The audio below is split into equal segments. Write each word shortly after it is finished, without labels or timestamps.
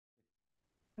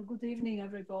Good evening,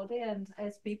 everybody. And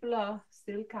as people are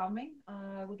still coming,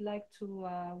 I would like to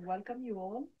welcome you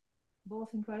all, both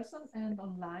in person and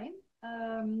online.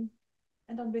 And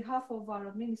on behalf of our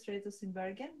administrators in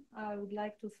Bergen, I would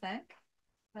like to thank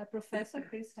Professor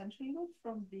Chris Henshilwood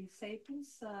from the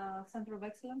Sapiens Centre of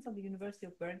Excellence of the University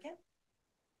of Bergen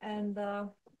and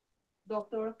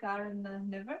Dr. Karen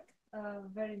Niekerk.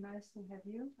 Very nice to have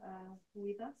you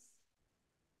with us.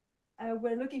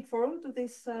 We're looking forward to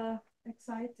this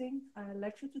exciting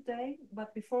lecture today.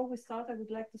 But before we start, I would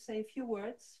like to say a few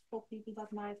words for people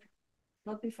that might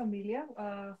not be familiar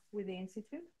with the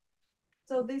Institute.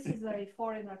 So this is a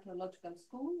foreign archaeological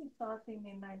school starting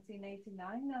in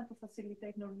 1989 to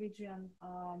facilitate Norwegian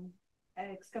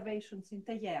excavations in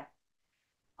Tegea.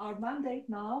 Our mandate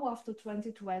now, after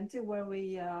 2020, where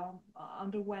we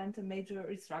underwent a major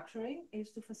restructuring,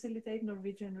 is to facilitate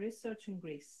Norwegian research in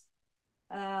Greece.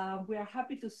 We are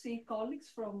happy to see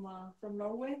colleagues from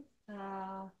Norway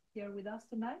here with us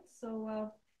tonight.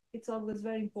 So it's always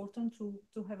very important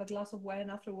to have a glass of wine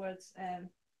afterwards and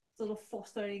sort of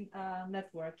fostering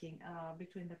networking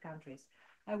between the countries.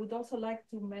 I would also like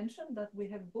to mention that we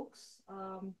have books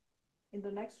in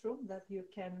the next room that you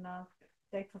can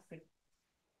take for free.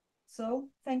 So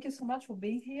thank you so much for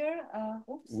being here.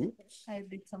 Oops. I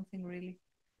did something really.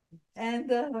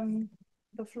 And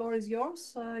the floor is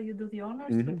yours. You do the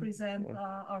honors to present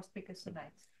our speakers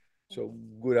tonight. So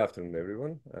good afternoon,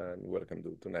 everyone, and welcome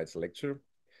to tonight's lecture.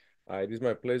 It is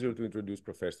my pleasure to introduce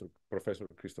Professor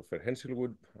Stuart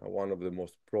Henshilwood, one of the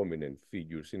most prominent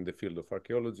figures in the field of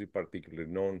archaeology, particularly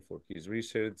known for his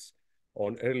research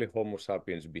on early Homo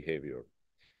sapiens behavior.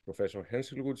 Professor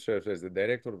Henshilwood serves as the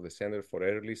director of the Center for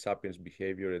Early Sapiens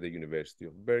Behaviour at the University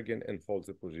of Bergen and holds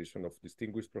the position of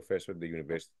distinguished professor at the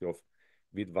University of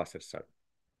Witwatersrand.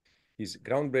 His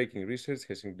groundbreaking research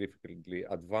has significantly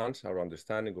advanced our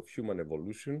understanding of human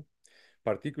evolution,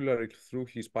 particularly through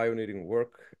his pioneering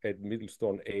work at Middle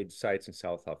Stone Age sites in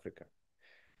South Africa.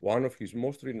 One of his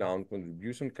most renowned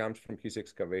contributions comes from his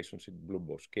excavations in Blue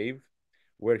Boss Cave,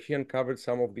 where he uncovered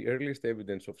some of the earliest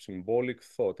evidence of symbolic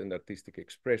thought and artistic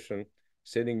expression,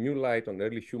 shedding new light on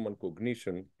early human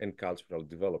cognition and cultural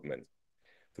development.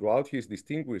 Throughout his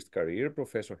distinguished career,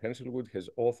 Professor Henshilwood has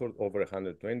authored over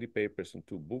 120 papers and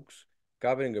 2 books,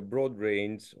 covering a broad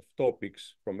range of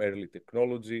topics from early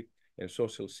technology and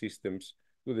social systems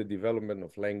to the development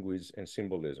of language and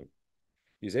symbolism.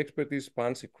 His expertise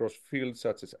spans across fields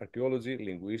such as archaeology,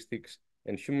 linguistics,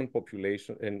 and human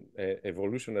population and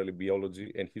evolutionary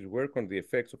biology, and his work on the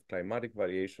effects of climatic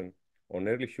variation on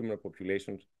early human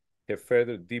populations have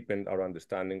further deepened our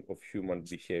understanding of human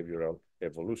behavioral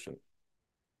evolution.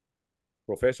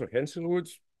 Professor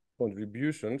Henshilwood's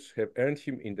contributions have earned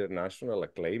him international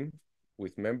acclaim,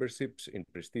 with memberships in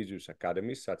prestigious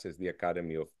academies such as the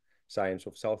Academy of Science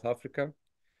of South Africa,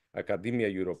 Academia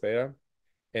Europaea,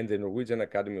 and the Norwegian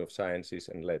Academy of Sciences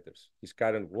and Letters. His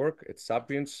current work at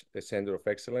SapienCE, a Centre of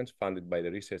Excellence funded by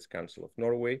the Research Council of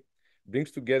Norway,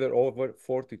 brings together over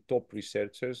 40 top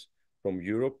researchers from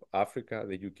Europe, Africa,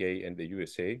 the UK, and the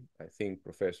USA. I think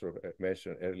Professor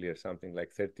mentioned earlier something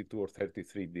like 32 or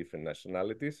 33 different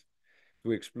nationalities,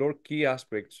 to explore key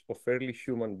aspects of early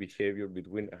human behavior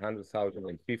between 100,000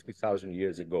 and 50,000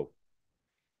 years ago.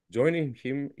 Joining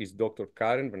him is Dr.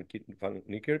 Karen van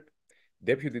Niekerk,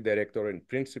 Deputy Director and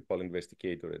Principal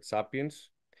Investigator at SapienCE.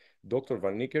 Dr.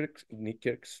 van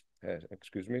Niekerk's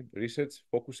research,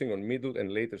 focusing on Middle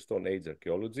and later Stone Age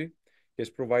archaeology, has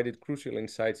provided crucial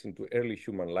insights into early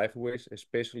human lifeways,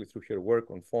 especially through her work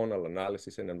on faunal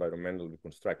analysis and environmental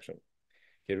reconstruction.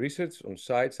 Her research on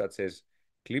sites such as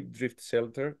Klipdrift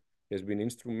Shelter has been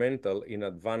instrumental in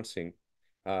advancing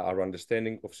our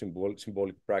understanding of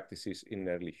symbolic practices in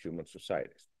early human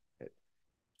societies.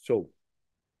 So,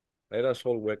 let us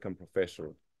all welcome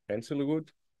Professor Henshilwood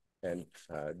and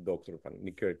Dr. van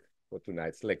Niekerk for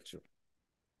tonight's lecture.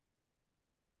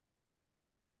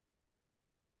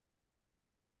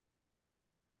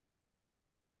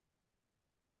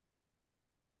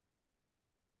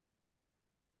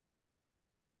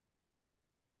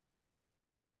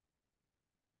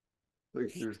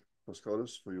 Thank you,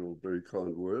 Pascalis, for your very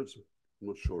kind words. I'm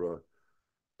not sure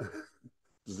I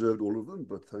deserved all of them,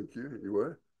 but thank you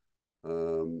anyway.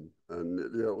 And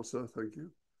yeah, also thank you.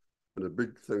 And a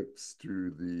big thanks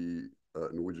to the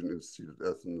Norwegian Institute at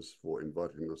Athens for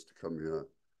inviting us to come here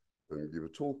and give a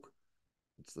talk.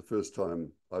 It's the first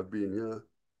time I've been here.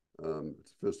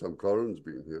 It's the first time Karen's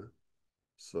been here.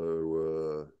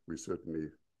 So we certainly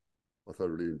are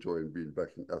thoroughly enjoying being back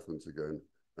in Athens again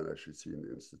and actually seeing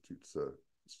the Institute. So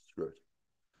this is great.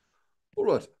 All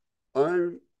right,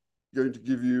 I'm going to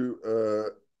give you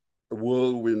a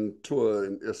whirlwind tour,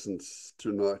 in essence,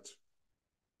 tonight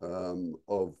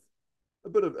of a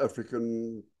bit of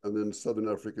African and then Southern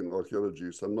African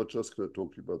archaeology. So I'm not just going to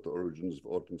talk to you about the origins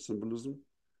of art and symbolism,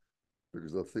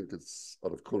 because I think it's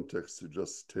out of context to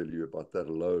just tell you about that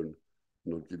alone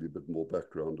and not give you a bit more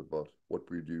background about what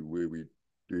we do, where we're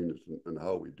doing it, and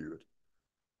how we do it.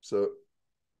 So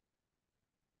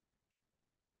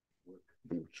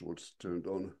I'm not sure it's turned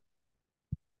on.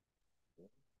 Yes,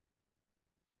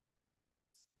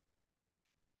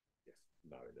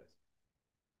 now it does.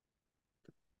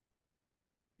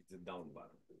 It's a down button.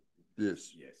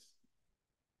 Yes. Yes.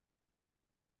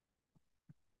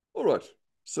 All right.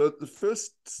 So the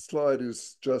first slide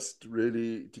is just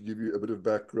really to give you a bit of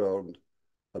background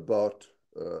about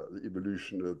the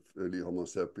evolution of early Homo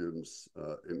sapiens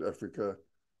in Africa.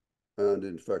 And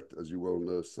in fact, as you well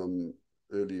know, some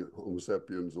early Homo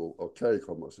sapiens, or archaic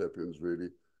Homo sapiens really,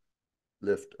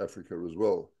 left Africa as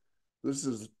well. This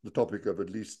is the topic of at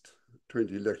least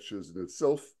 20 lectures in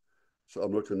itself. So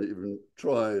I'm not going to even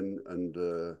try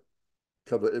and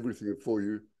cover everything for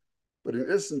you. But in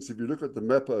essence, if you look at the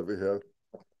map over here,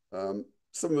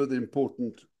 some of the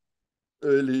important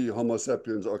early Homo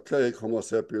sapiens, archaic Homo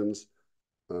sapiens,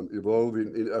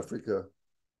 evolving in Africa,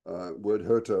 word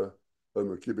Herta,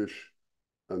 Homo kibish,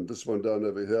 and this one down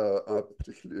over here, I'm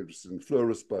particularly interested in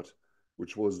Florispat,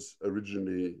 which was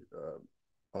originally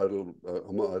Homo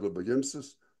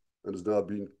heidelbergensis and has now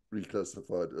been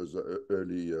reclassified as an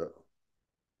early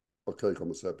archaic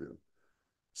Homo sapien.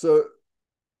 So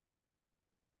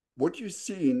what you've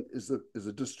seen is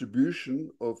a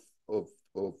distribution of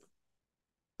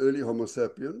early Homo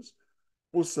sapiens,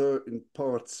 also in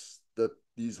parts that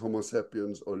these Homo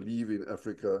sapiens are leaving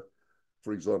Africa,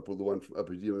 for example, the one from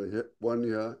Aberdeen one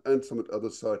here, and some at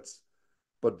other sites.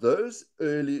 But those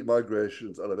early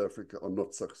migrations out of Africa are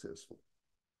not successful.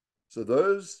 So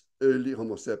those early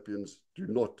Homo sapiens do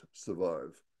not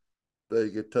survive. They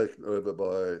get taken over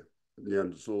by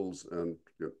Neanderthals, and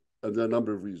and there are a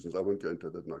number of reasons. I won't go into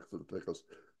that now because it'll take us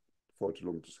far too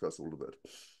long to discuss all of that.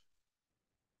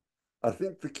 I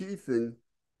think the key thing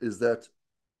is that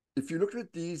if you look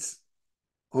at these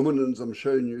hominins I'm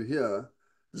showing you here,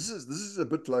 this is a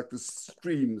bit like the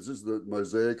stream. This is the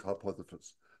mosaic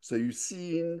hypothesis. So you've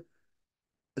seen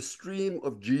a stream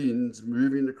of genes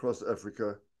moving across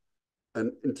Africa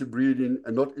and interbreeding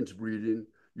and not interbreeding.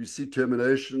 You see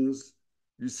terminations.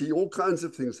 You see all kinds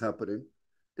of things happening.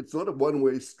 It's not a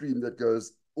one-way stream that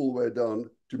goes all the way down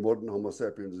to modern Homo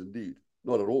sapiens, indeed.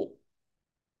 Not at all.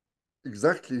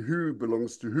 Exactly who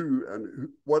belongs to who and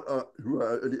who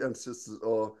our early ancestors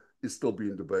are is still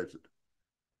being debated.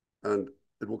 And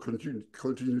it will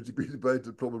continue to be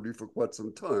debated probably for quite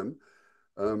some time.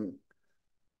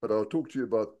 But I'll talk to you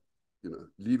about,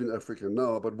 leaving Africa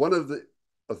now. But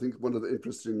I think one of the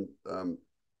interesting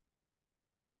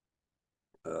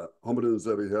hominins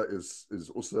over here is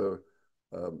also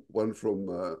one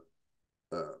from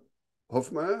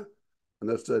Hofmeyr, and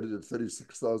that's dated at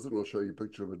 36,000. I'll show you a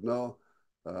picture of it now.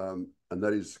 And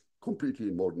that is completely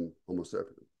modern Homo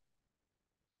sapien.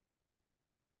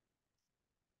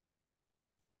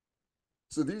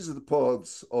 So these are the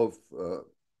paths of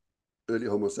early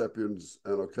Homo sapiens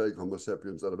and archaic Homo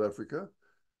sapiens out of Africa.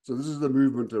 So this is the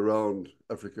movement around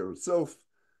Africa itself.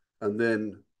 And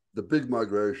then the big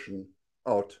migration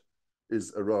out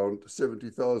is around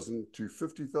 70,000 to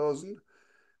 50,000.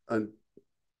 And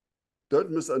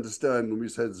don't misunderstand when we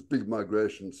say this big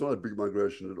migration. It's not a big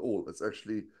migration at all. It's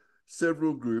actually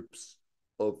several groups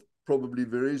of probably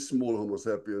very small Homo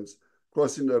sapiens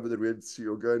crossing over the Red Sea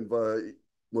or going via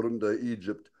modern-day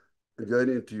Egypt and going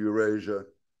into Eurasia,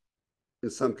 in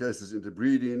some cases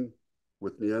interbreeding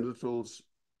with Neanderthals,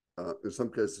 in some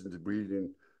cases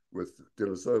interbreeding with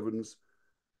Denisovans.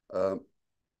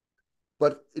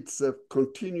 But it's a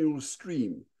continual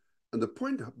stream. And the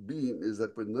point being is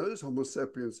that when those Homo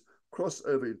sapiens cross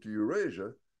over into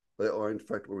Eurasia, they are in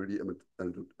fact already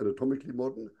anatomically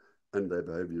modern and they're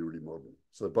behaviorally modern.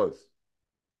 So both.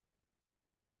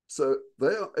 So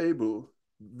they are able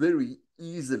very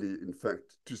easily, in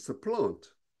fact, to supplant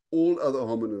all other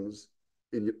hominins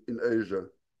in Asia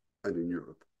and in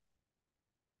Europe.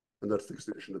 And that's the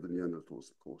extension of the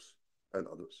Neanderthals, of course, and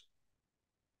others.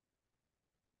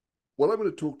 What I'm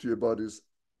going to talk to you about is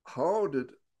how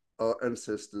did our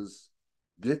ancestors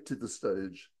get to the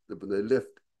stage that when they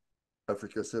left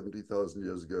Africa 70,000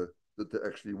 years ago, that they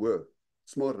actually were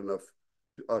smart enough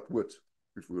to outwit,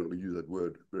 if we want to use that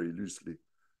word very loosely,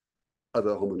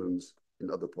 other hominins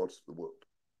in other parts of the world.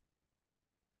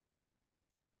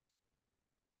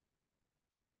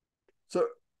 So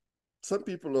some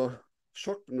people are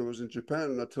shocked when I was in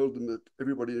Japan and I told them that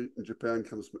everybody in Japan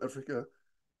comes from Africa.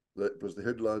 That was the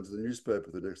headlines in the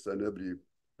newspaper the next day. Nobody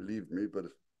believed me, but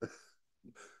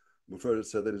I'm afraid to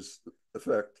say that is a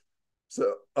fact.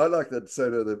 So I like that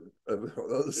saying on the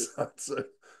other side. So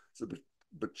it's a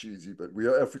bit cheesy, but we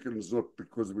are Africans not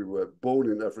because we were born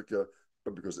in Africa,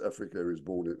 but because Africa is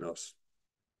born in us.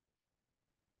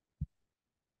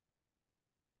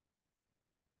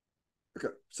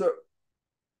 Okay, so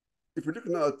if we look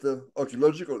now at the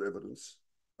archaeological evidence,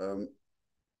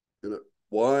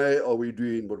 why are we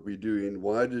doing what we're doing?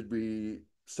 Why did we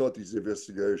start these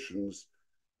investigations?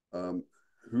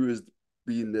 Who has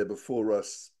been there before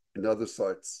us in other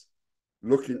sites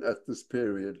looking at this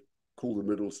period called the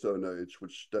Middle Stone Age,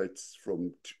 which dates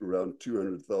from around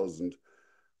 200,000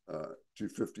 to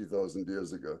 50,000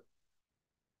 years ago.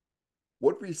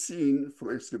 What we've seen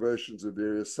from excavations of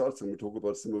various sites, and we'll talk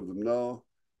about some of them now,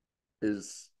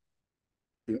 is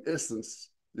in essence,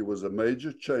 there was a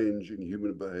major change in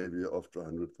human behavior after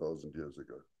 100,000 years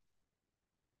ago.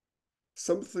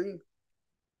 Something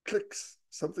clicks,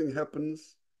 something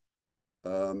happens.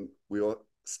 We are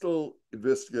still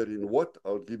investigating what.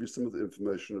 I'll give you some of the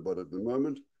information about it in a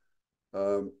moment.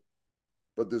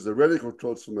 But there's a radical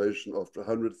transformation after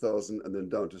 100,000 and then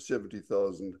down to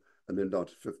 70,000 and then down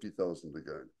to 50,000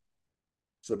 again.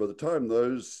 So by the time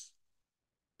those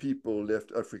people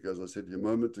left Africa, as I said a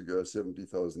moment ago,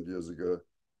 70,000 years ago,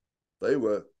 they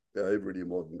were behaviorally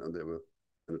modern and they were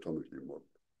anatomically modern.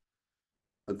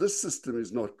 And this system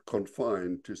is not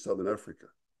confined to Southern Africa.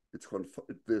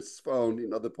 It's found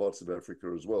in other parts of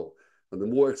Africa as well. And the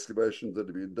more excavations that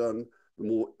have been done, the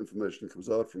more information comes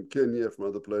out from Kenya, from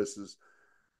other places.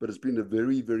 But it's been a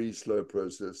very, very slow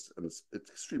process, and it's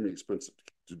extremely expensive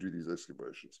to do these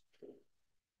excavations.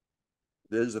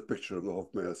 There's a picture of the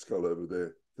Hofmeyr skull over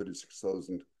there,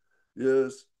 36,000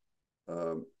 years.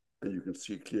 And you can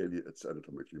see clearly it's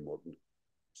anatomically modern.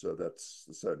 So that's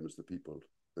the same as the people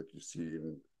that you see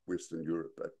in Western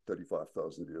Europe at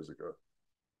 35,000 years ago.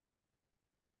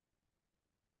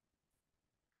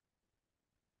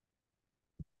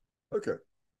 Okay.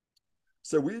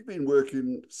 So we've been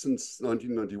working since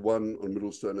 1991 on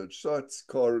Middle Stone Age sites.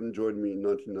 Karen joined me in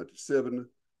 1997,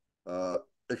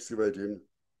 excavating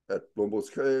at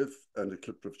Blombos Cave and at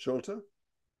Klipdrift Shelter.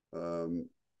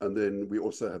 And then we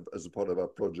also have, as a part of our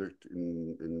project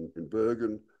in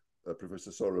Bergen,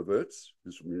 Professor Sarah Wertz,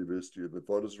 who's from the University of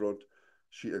Witwatersrand.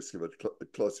 She excavated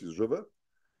at Klaasies River.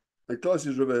 And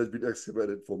Klaasies River has been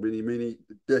excavated for many, many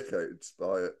decades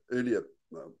by earlier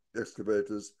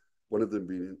excavators, one of them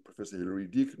being Professor Hilary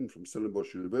Deacon from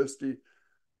Stellenbosch University.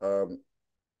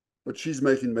 But she's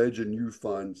making major new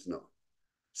finds now.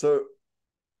 So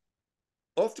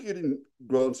after getting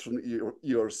grants from the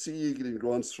ERC, getting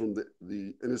grants from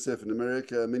the NSF in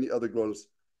America, many other grants,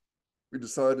 we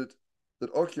decided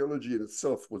that archaeology in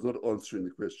itself was not answering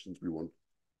the questions we want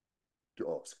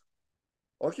to ask.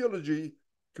 Archaeology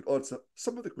could answer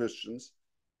some of the questions,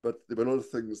 but there were a lot of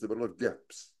things, there were a lot of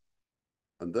gaps.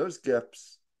 And those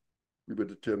gaps, we were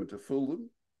determined to fill them.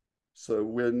 So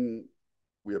when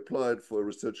we applied for a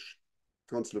Research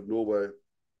Council of Norway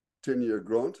 10-year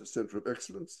grant, a Centre of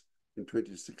Excellence, in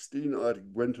 2016, I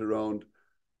went around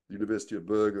the University of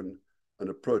Bergen and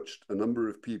approached a number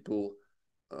of people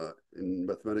in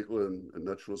mathematical and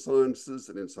natural sciences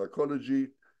and in psychology.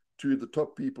 Two of the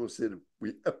top people said,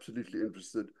 we're absolutely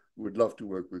interested, we would love to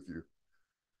work with you.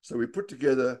 So we put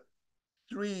together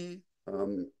 3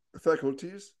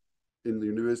 faculties in the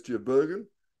University of Bergen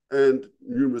and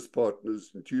numerous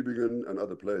partners in Tübingen and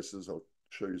other places. I'll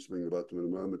show you something about them in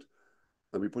a moment.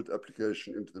 And we put the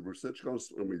application into the Research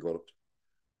Council and we got it.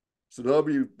 So now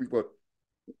we've got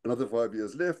another 5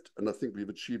 years left, and I think we've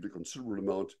achieved a considerable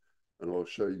amount, and I'll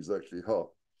show you exactly how.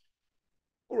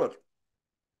 All right,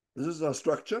 this is our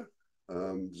structure.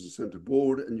 This is a centre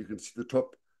board, and you can see the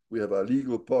top, we have our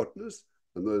legal partners,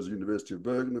 and those are University of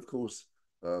Bergen, of course,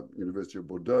 University of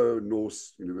Bordeaux,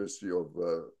 Norse, University of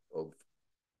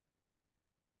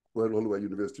Holloway,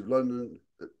 University of London,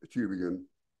 Tübingen,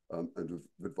 and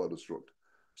Witwatersrand.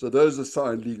 So those are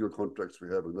signed legal contracts we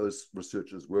have, and those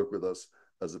researchers work with us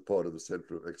as a part of the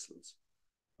Centre of Excellence.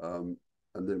 And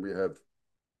then we have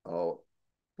our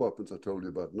departments I told you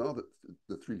about now,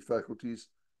 the 3 faculties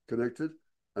connected,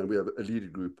 and we have a leader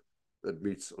group that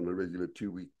meets on a regular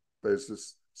 2-week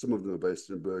basis. Some of them are based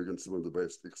in Bergen, some of them are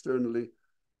based externally,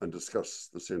 and discuss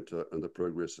the centre and the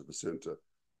progress of the centre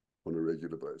on a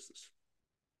regular basis.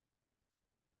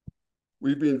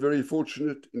 We've been very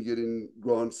fortunate in getting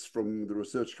grants from the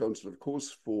Research Council, of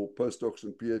course, for postdocs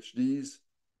and PhDs,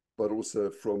 but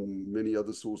also from many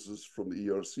other sources, from the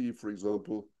ERC, for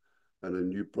example. and a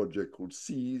new project called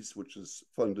SEAS, which has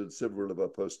funded several of our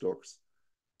postdocs.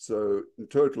 So in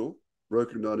total,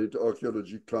 broken down into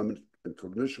archaeology, climate, and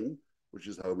cognition, which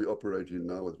is how we operate in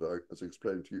now, as I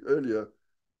explained to you earlier,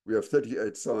 we have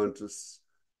 38 scientists,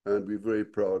 and we're very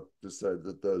proud to say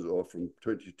that those are from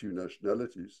 22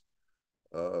 nationalities.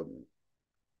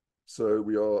 So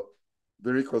we are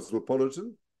very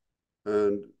cosmopolitan,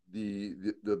 and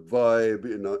the vibe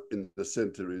in the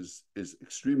center is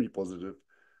extremely positive.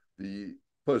 The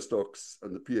postdocs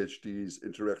and the PhDs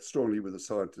interact strongly with the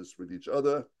scientists, with each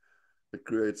other. It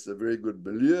creates a very good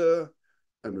milieu.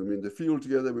 And when we're in the field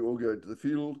together, we all go into the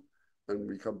field and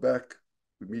we come back.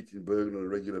 We meet in Bergen on a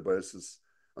regular basis.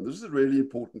 And this is really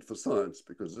important for science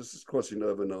because this is crossing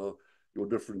over now your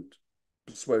different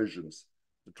persuasions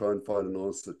to try and find an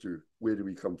answer to where do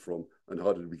we come from and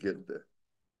how did we get there.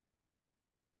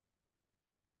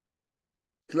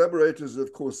 Collaborators,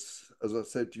 of course, as I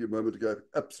said to you a moment ago,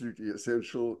 absolutely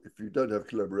essential. If you don't have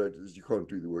collaborators, you can't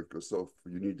do the work yourself.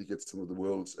 You need to get some of the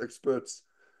world's experts.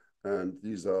 And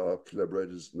these are our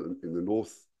collaborators in the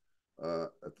north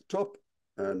at the top.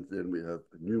 And then we have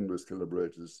numerous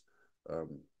collaborators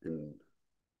in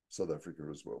South Africa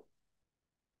as well.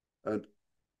 And I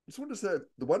just want to say,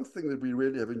 the one thing that we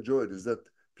really have enjoyed is that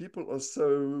people are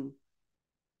so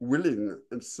willing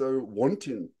and so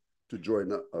wanting to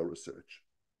join our research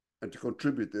and to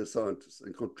contribute their scientists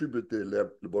and contribute their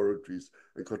laboratories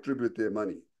and contribute their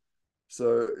money.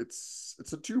 So it's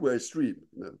a two-way stream.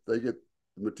 You know, they get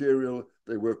the material,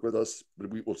 they work with us, but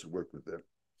we also work with them.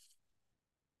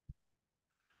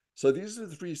 So these are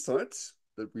the 3 sites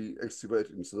that we excavate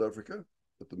in South Africa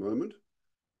at the moment.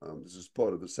 This is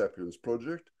part of the Sapiens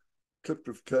project.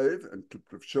 Klipdrift Cave and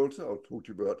Klipdrift Shelter, I'll talk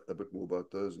to you about a bit more about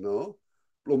those now.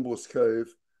 Blombos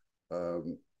Cave,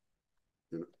 well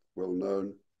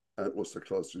known, and also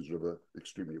Klaashuis River,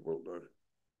 extremely well known.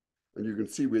 And you can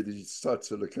see where these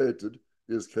sites are located.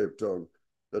 Here's Cape Town,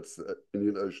 that's the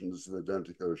Indian Ocean, this is the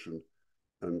Atlantic Ocean,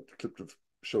 and Klipdrift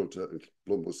Shelter and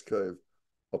Blombos Cave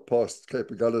are past. Cape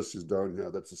Agulhas is down here,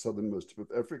 that's the southernmost tip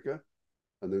of Africa,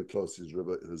 and then Klaashuis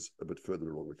River is a bit further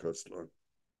along the coastline.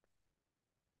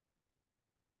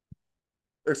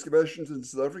 Excavations in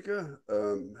South Africa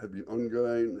have been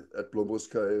ongoing at Blombos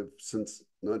Cave since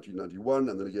 1991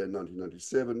 and then again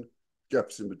 1997,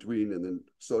 gaps in between and then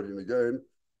starting again.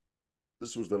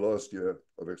 This was the last year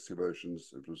of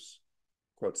excavations. It was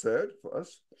quite sad for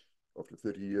us after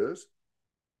 30 years.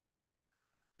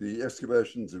 The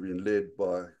excavations have been led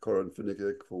by Corin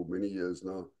Niekerk for many years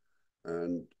now,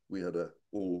 and we had an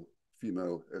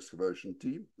all-female excavation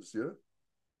team this year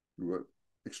who were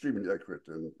extremely accurate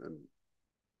and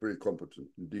very competent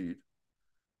indeed.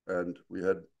 And we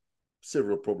had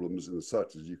several problems in the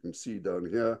site, as you can see down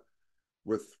here.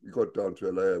 We got down to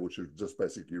a layer which was just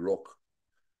basically rock,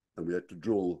 and we had to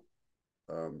drill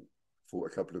for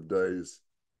a couple of days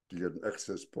to get an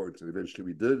access point, and eventually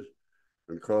we did.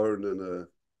 And Karen and her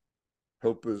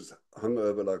helpers hung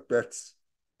over like bats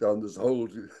down this hole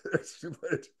to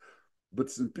excavate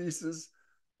bits and pieces.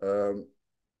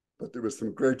 But there were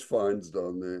some great finds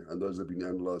down there, and those have been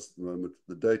analysed at the moment.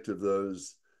 The date of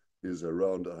those is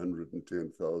around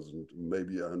 110,000,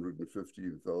 maybe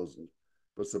 115,000,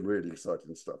 but some really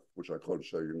exciting stuff, which I can't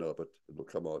show you now, but it will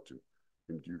come out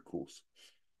in due course.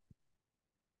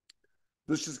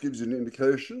 This just gives you an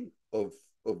indication of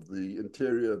the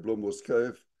interior of Blombos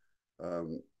Cave.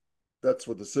 That's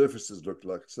what the surfaces look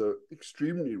like, so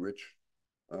extremely rich.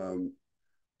 And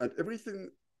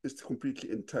everything is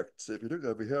completely intact. So if you look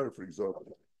over here, for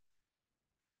example,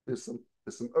 there's some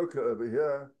ochre over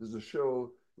here. There's a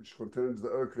shell which contains the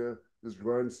ochre. There's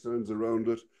grindstones around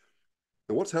it.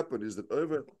 And what's happened is that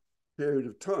over a period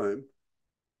of time,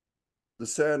 the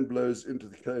sand blows into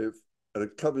the cave and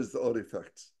it covers the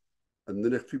artifacts. And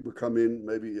the next people come in,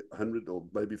 maybe 100 or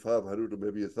maybe 500 or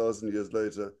maybe 1,000 years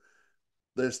later,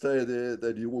 they stay there,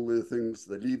 they do all their things,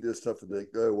 they leave their stuff and they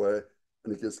go away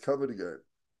and it gets covered again.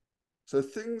 So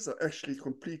things are actually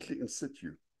completely in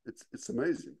situ. It's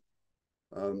amazing.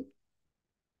 And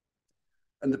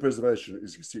the preservation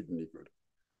is exceedingly good.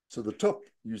 So the top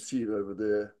you see over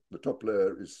there, the top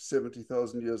layer is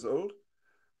 70,000 years old.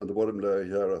 And the bottom layer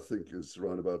here, I think, is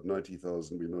around about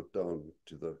 90,000. We're not down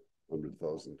to the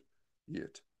 100,000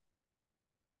 yet.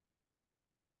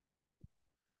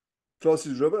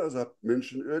 Klaashuis River, as I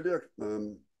mentioned earlier,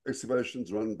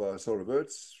 excavations run by Sarah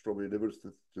Wirtz from the 11th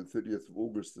to the 30th of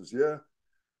August this year.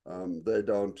 They're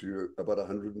down to about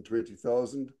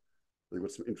 120,000. They've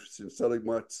got some interesting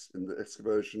stalagmites in the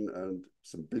excavation and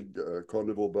some big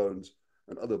carnivore bones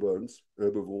and other bones,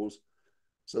 herbivores.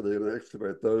 So they're going to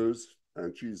excavate those,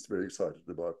 and she's very excited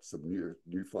about some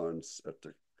new finds at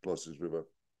Glasses River.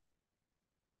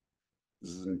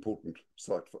 This is an important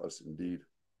site for us indeed.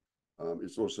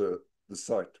 It's also the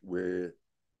site where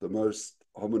the most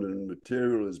hominin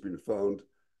material has been found,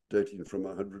 dating from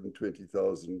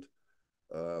 120,000.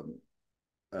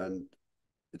 And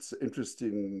it's an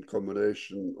interesting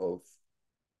combination of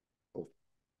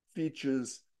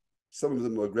features. Some of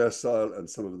them are gracile and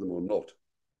some of them are not.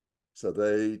 So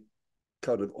they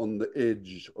kind of on the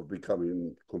edge of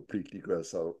becoming completely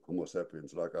gracile Homo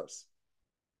sapiens like us.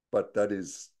 But that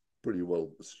is pretty well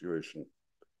the situation.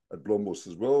 At Blombos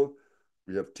as well,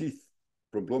 we have teeth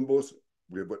from Blombos.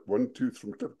 We have one tooth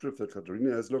from Klipdrift that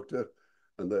Katarina has looked at,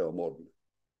 and they are modern.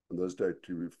 And those date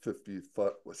to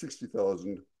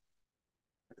 60,000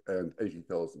 and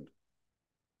 80,000.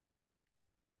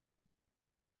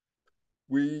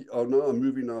 We are now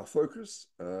moving our focus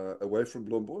away from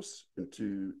Blombos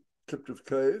into Klipdrift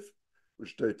Cave,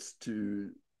 which dates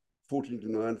to 14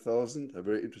 to 9,000, a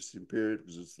very interesting period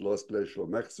because it's the last glacial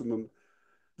maximum.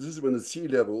 This is when the sea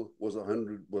level was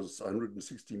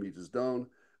 160 meters down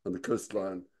and the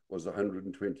coastline was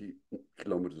 120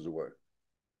 kilometers away.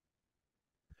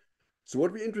 So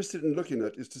what we're interested in looking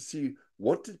at is to see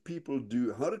what did people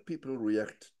do, how did people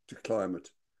react to climate?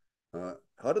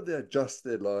 How did they adjust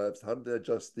their lives? How did they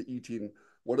adjust the eating?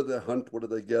 What did they hunt? What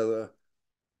did they gather?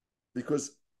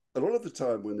 Because a lot of the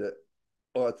time when they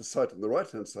are at the site on the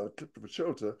right-hand side, Klipdrift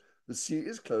Shelter, the sea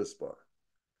is close by.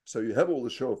 So you have all the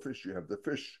shellfish, you have the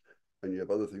fish, and you have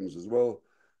other things as well.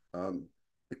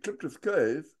 At Klipdrift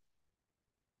Cave,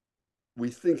 we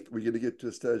think we're going to get to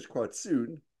a stage quite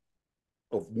soon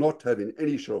of not having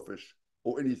any shellfish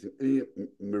or anything, any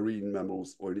marine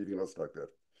mammals or anything else like that.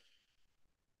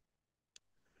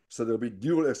 So there'll be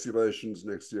dual excavations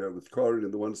next year with Karin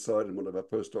on the one side and one of our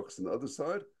postdocs on the other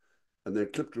side. And then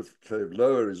Klipdrift Cave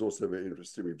Lower is also very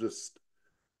interesting. We've just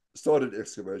started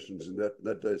excavations in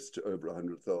that dates to over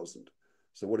 100,000.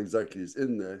 So what exactly is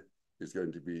in there is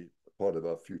going to be part of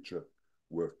our future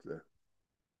work there.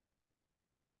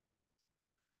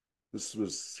 This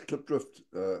was Klipdrift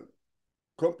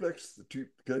complex, the two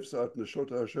cave site in the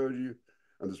shot I showed you.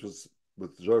 And this was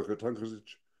with Žarko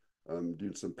Tankovic,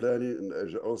 doing some planning in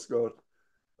Asia Osgard,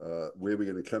 where we're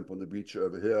going to camp on the beach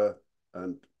over here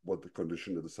and what the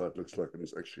condition of the site looks like, and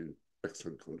it's actually in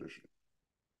excellent condition.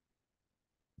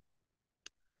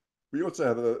 We also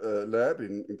have a lab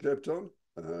in Cape Town.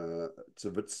 It's a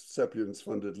Wits Sapiens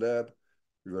funded lab.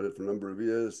 We've had it for a number of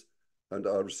years, and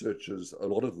our researchers, a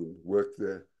lot of them work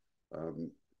there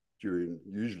during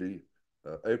usually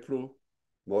April,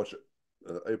 March,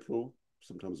 April,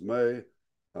 sometimes May,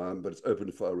 but it's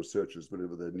open for our researchers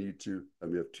whenever they need to,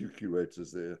 and we have two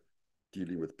curators there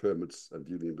dealing with permits and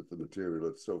dealing with the material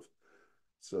itself.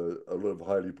 So a lot of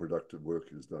highly productive work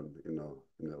is done in our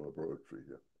laboratory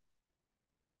here.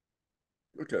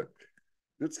 Okay,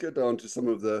 let's get down to some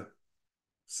of the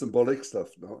symbolic stuff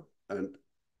now. And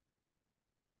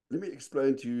let me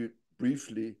explain to you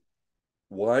briefly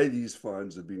why these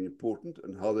finds have been important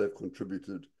and how they've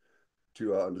contributed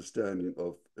to our understanding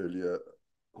of earlier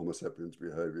Homo sapiens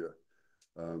behavior.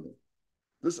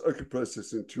 This ochre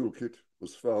processing toolkit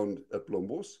was found at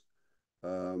Blombos.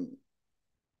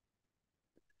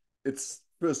 It's,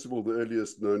 first of all, the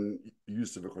earliest known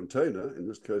use of a container. In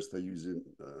this case, they're using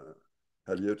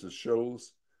Haliotis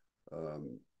shells.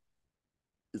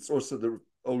 It's also the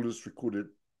oldest recorded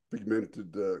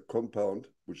pigmented compound,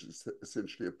 which is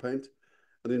essentially a paint.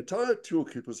 And the entire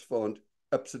toolkit was found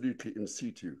absolutely in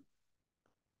situ.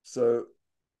 So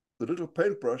the little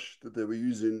paintbrush that they were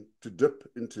using to dip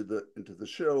into the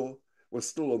shell was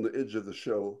still on the edge of the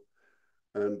shell.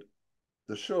 And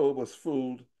the shell was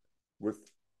filled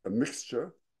with a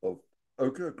mixture of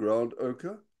ochre, ground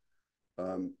ochre,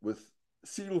 with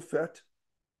seal fat,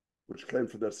 which came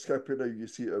from that scapula you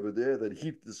see over there. They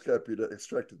heated the scapula,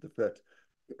 extracted the fat,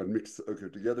 and mixed the ochre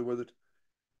together with it,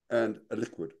 and a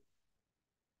liquid.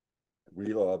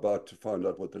 We are about to find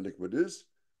out what the liquid is,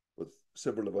 with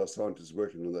several of our scientists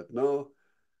working on that now.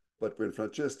 But when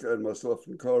Francesca and myself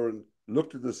and Karin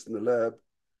looked at this in the lab,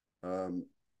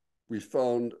 we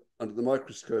found under the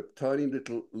microscope tiny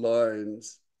little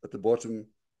lines at the bottom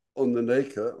on the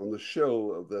nacre, on the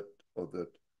shell of that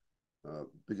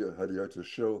bigger Haliotis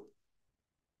shell.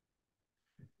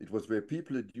 It was where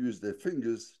people had used their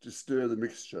fingers to stir the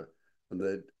mixture,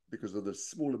 and because of the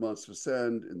small amounts of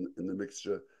sand in the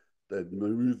mixture, they'd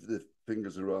moved their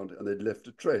fingers around and they'd left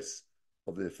a trace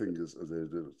of their fingers as they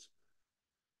did it.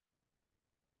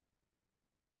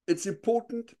 It's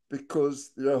important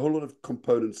because there are a whole lot of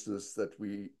components to this that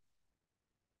we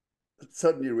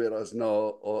suddenly realize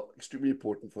now are extremely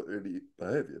important for early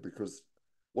behavior, because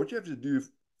what you have to do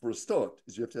for a start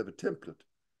is you have to have a template.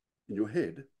 in your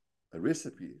head, a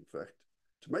recipe, in fact,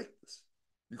 to make this.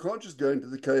 You can't just go into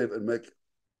the cave and make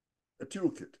a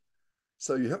toolkit.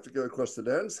 So you have to go across the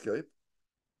landscape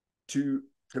to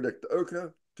collect the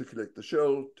ochre, to collect the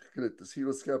shell, to collect the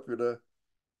seal scapula,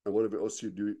 and whatever else you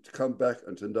do, to come back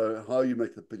and to know how you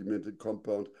make the pigmented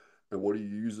compound and what do you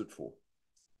use it for.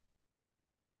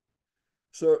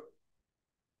 So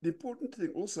the important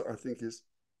thing also, I think, is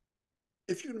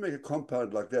if you're going to make a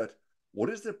compound like that, what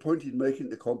is the point in making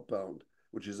the compound,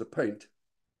 which is a paint,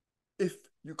 if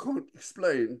you can't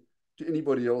explain to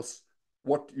anybody else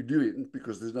what you're doing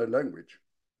because there's no language?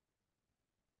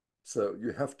 So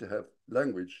you have to have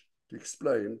language to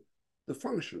explain the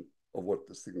function of what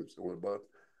this thing is all about.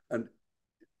 And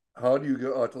how do you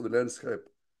go out on the landscape?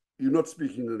 You're not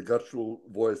speaking in a guttural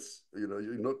voice, you know,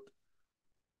 you're not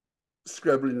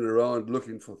scrabbling around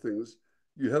looking for things.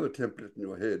 You have a template in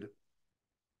your head.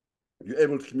 You're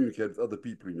able to communicate with other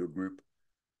people in your group.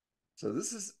 So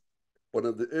this is one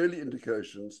of the early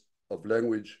indications of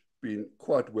language being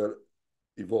quite well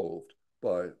evolved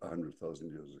by 100,000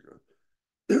 years ago.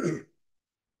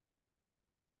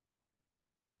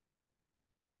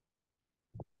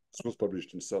 This was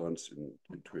published in Science in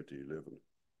 2011.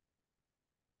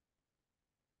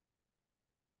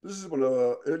 This is one of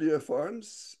our earlier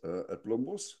finds at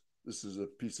Blombos. This is a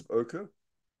piece of ochre.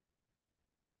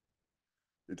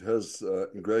 It has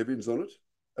engravings on it,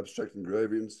 abstract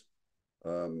engravings,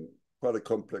 quite a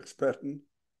complex pattern.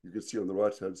 You can see on the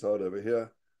right-hand side over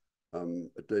here,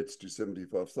 it dates to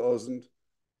 75,000.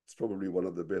 It's probably one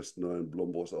of the best known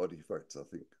Blombos artifacts, I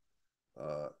think,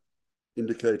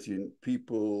 indicating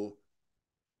people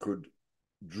could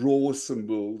draw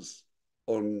symbols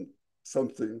on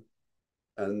something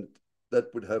and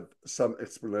that would have some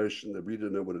explanation that we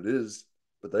don't know what it is,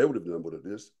 but they would have known what it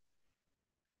is.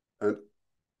 And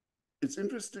it's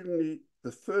interestingly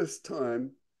the first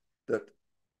time that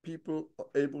people are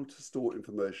able to store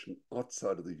information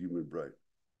outside of the human brain.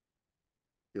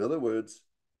 In other words,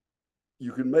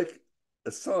 you can make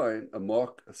a sign, a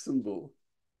mark, a symbol,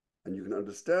 and you can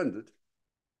understand it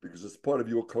because it's part of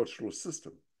your cultural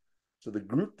system. So the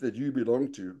group that you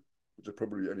belong to, which are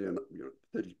probably only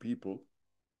 30 people,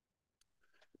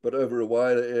 but over a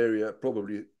wider area,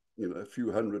 probably a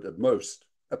few hundred at most,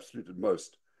 absolute at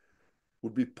most,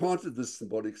 would be part of this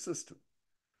symbolic system.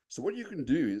 So what you can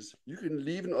do is you can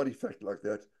leave an artifact like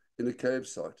that in a cave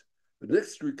site. The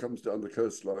next group comes down the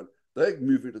coastline, they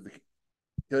move into the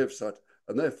cave site,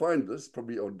 and they find this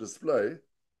probably on display,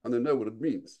 and they know what it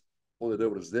means, or they know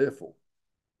what it's there for,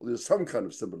 or there's some kind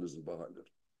of symbolism behind it.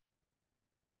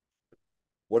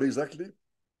 What exactly?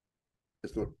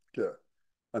 It's not clear.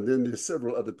 And then there's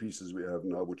several other pieces we have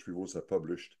now, which we've also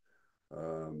published.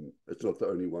 It's not the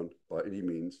only one by any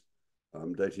means,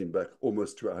 dating back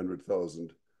almost to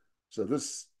 100,000. So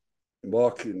this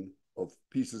marking of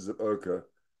pieces of ochre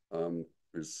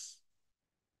is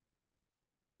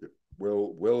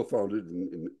well founded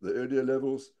in the earlier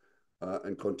levels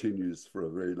and continues for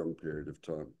a very long period of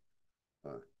time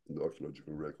in the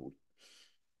archaeological record.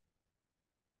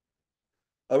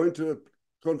 I went to a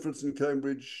conference in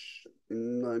Cambridge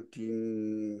in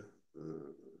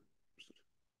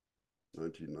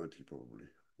 1990, probably,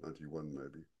 91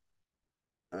 maybe.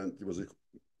 And there was a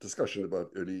discussion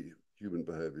about early human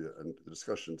behavior, and the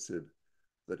discussion said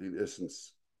that in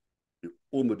essence,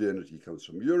 all modernity comes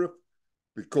from Europe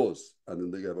because, and then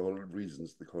they gave a whole lot of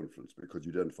reasons to the conference, because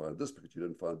you don't find this, because you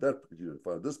don't find that, because you don't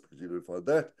find this, because you don't find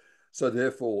that. So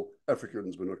therefore,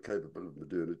 Africans were not capable of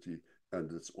modernity, and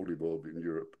it's all evolved in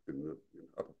Europe in the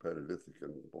Upper Paleolithic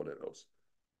and whatever else.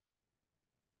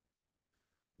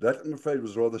 That, I'm afraid,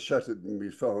 was rather shattered when we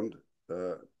found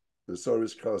the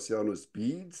Saurus Kraussianus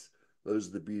beads. Those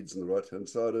are the beads on the right-hand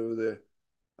side over there,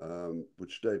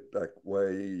 which date back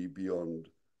way beyond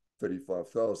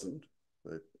 35,000.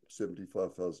 They're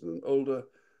 75,000 and older.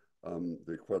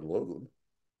 There are quite a lot of them.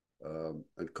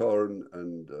 And Karen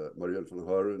and Marianne van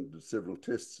Haren did several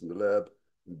tests in the lab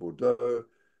in Bordeaux,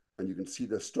 and you can see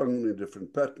they're strung in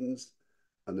different patterns,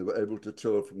 and they were able to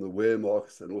tell from the wear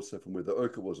marks and also from where the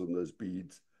ochre was on those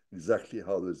beads exactly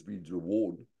how those beads were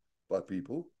worn by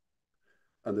people.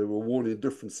 And they were worn in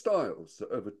different styles. So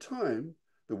over time,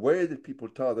 the way that people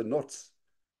tie the knots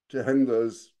to hang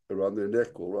those around their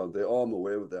neck or around their arm or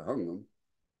wherever they hung them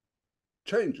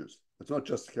changes. It's not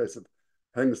just a case of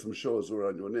hang some shells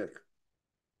around your neck.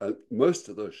 And most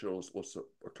of those shells also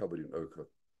are covered in ochre.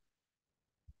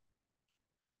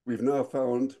 We've now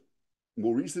found,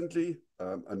 more recently,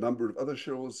 a number of other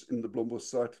shells in the Blombos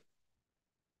site.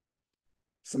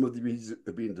 Some of these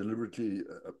have been deliberately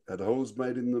had holes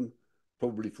made in them,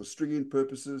 probably for stringing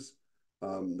purposes.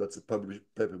 That's a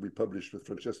paper we published with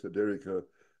Francesca Derrica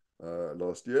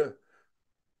last year,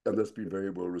 and that's been very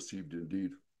well received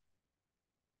indeed.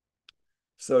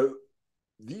 So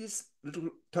these little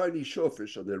tiny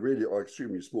shellfish, and they really are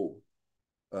extremely small,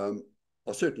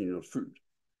 are certainly not food.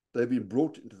 They've been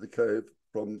brought into the cave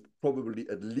from probably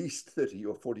at least 30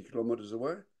 or 40 kilometers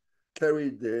away,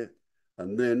 carried there,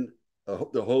 and then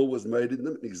the hole was made in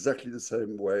them in exactly the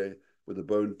same way with a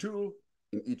bone tool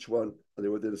in each one, and they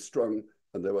were then strung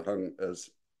and they were hung as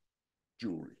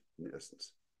jewelry in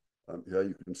essence. Here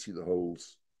you can see the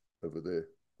holes over there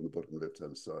on the bottom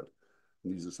left-hand side.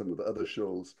 And these are some of the other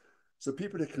shells. So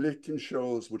people are collecting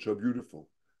shells which are beautiful.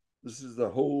 This is the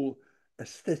whole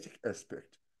aesthetic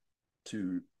aspect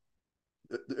to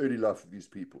the early life of these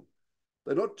people.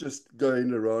 They're not just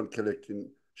going around collecting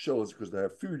shells because they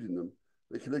have food in them.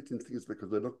 They're collecting things because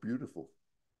they look beautiful,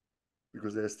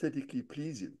 because they're aesthetically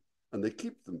pleasing, and they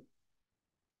keep them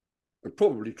and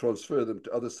probably transfer them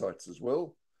to other sites as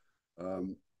well.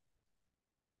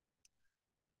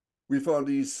 We found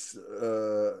these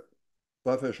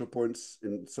bifacial points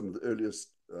in some of the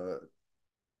earliest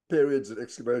periods of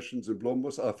excavations in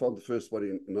Blombos. I found the first one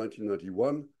in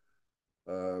 1991.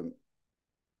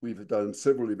 We've done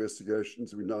several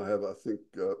investigations. We now have, I think,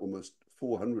 almost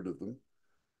 400 of them.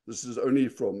 This is only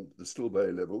from the Still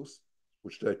Bay levels,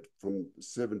 which date from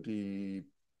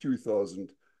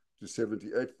 72,000 to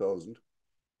 78,000.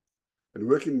 And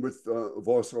working with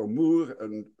Vincent Moore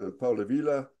and Paula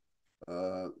Villa,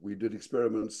 we did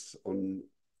experiments on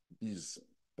these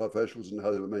bifacials and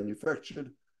how they were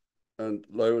manufactured. And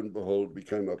lo and behold, we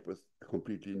came up with a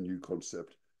completely new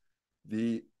concept.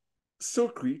 The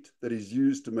silkreed that is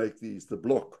used to make these, the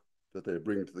block that they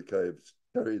bring to the caves,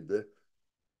 carried there,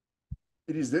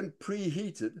 it is then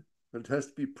preheated, but it has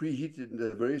to be preheated in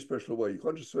a very special way. You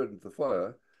can't just throw it into the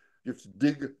fire. You have to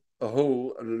dig a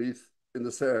hole underneath in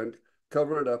the sand,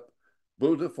 cover it up,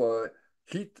 build a fire,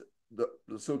 heat the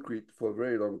silkreed for a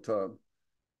very long time,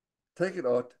 take it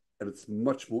out, and it's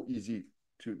much more easy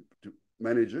to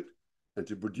manage it and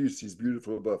to produce these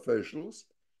beautiful bifacials.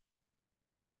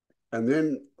 And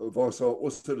then Vincent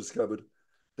also discovered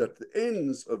that the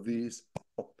ends of these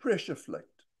are pressure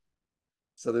flaked.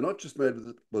 So they're not just made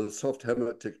with a soft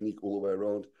hammer technique all the way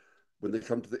around. When they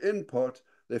come to the end part,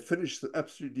 they finish them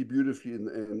absolutely beautifully in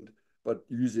the end, but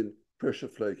using pressure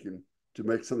flaking to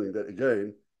make something that,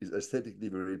 again, is aesthetically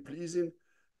very pleasing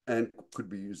and could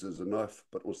be used as a knife,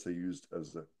 but also used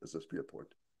as a spear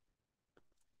point.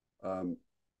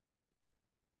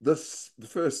 The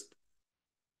first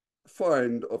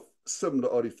find of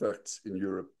similar artifacts in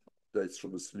Europe dates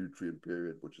from the Silurian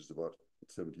period, which is about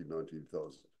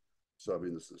 19,000. So, I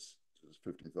mean, this is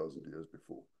 50,000 years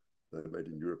before. They're made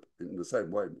in Europe in the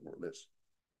same way, more or less.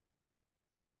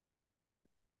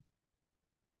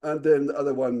 And then the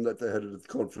other one that they had at the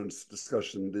conference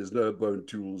discussion, there's no bone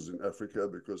tools in Africa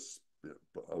because,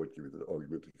 I would give you the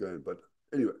argument again. But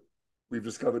anyway, we've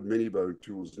discovered many bone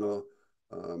tools now.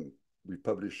 We've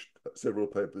published several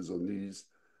papers on these.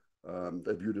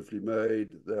 They're beautifully made.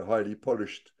 They're highly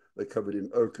polished. They're covered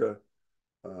in ochre.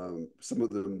 Some of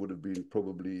them would have been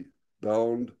probably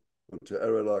bound onto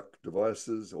arrow-like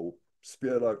devices or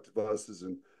spear-like devices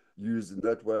and used in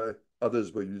that way.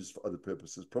 Others were used for other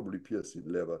purposes, probably pierced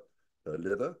in leather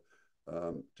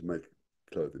to make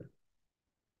clothing.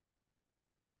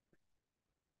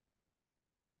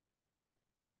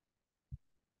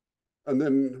 And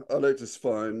then our latest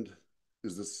find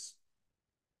is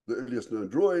the earliest known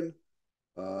drawing.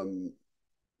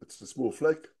 It's a small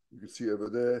flake you can see over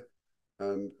there,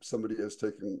 and somebody has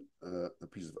taken a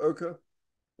piece of ochre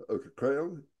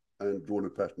crayon, and drawn a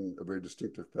pattern, a very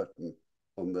distinctive pattern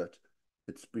on that.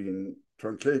 It's been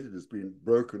truncated, it's been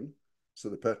broken, so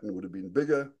the pattern would have been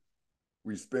bigger.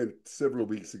 We spent several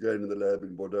weeks again in the lab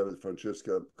in Bordeaux with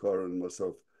Francesca, Cara, and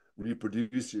myself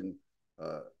reproducing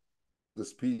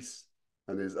this piece,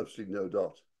 and there's absolutely no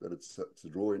doubt that it's a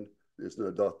drawing. There's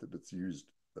no doubt that it's used.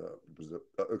 It was an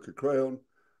ochre crayon,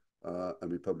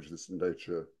 and we published this in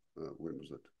Nature, when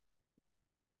was it?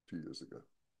 2 years ago.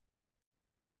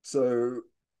 So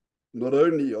not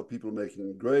only are people making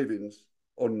engravings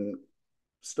on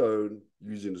stone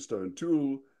using a stone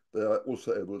tool, they are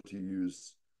also able to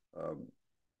use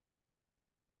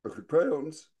ochre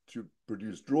crayons to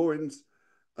produce drawings.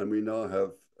 And we now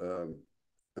have an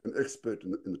expert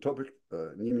in the topic,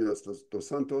 Niekerk dos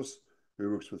Santos, who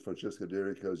works with Francesca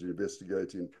Derrica, who's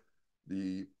investigating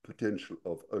the potential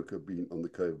of ochre being on the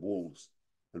cave walls.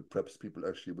 And perhaps people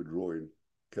actually were drawing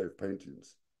cave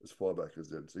paintings as far back as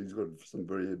then. So he's got some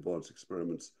very advanced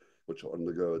experiments which are on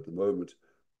the go at the moment.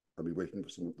 I'll be waiting for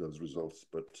some of those results,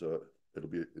 but it'll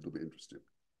be interesting.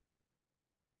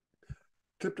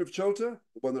 Klipdrift shelter,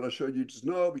 the one that I showed you just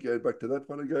now, we go back to that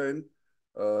one again.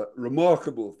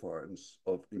 Remarkable finds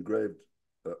of engraved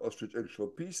ostrich eggshell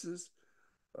pieces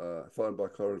found by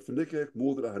Karen van Niekerk,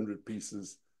 more than 100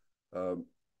 pieces,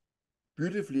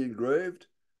 beautifully engraved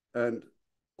and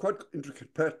quite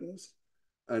intricate patterns.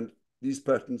 And these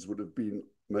patterns would have been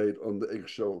made on the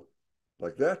eggshell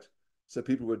like that. So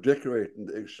people were decorating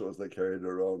the eggshells they carried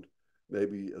around,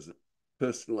 maybe as a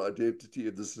personal identity,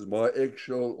 if this is my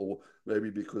eggshell, or maybe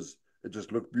because it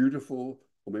just looked beautiful,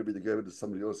 or maybe they gave it to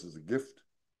somebody else as a gift.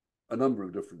 A number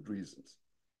of different reasons.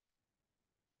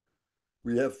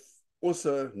 We have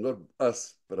also, not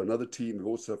us, but another team who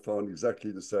also found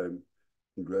exactly the same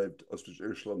engraved ostrich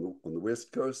eggshell on the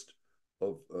west coast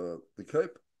of the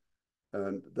Cape.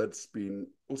 And that's been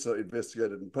also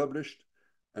investigated and published.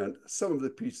 And some of the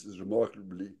pieces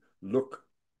remarkably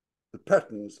the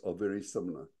patterns are very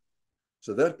similar.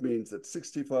 So that means that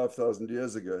 65,000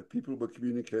 years ago, people were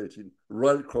communicating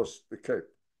right across the Cape,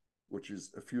 which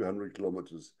is a few hundred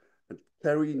kilometers, and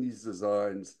carrying these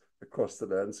designs across the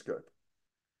landscape.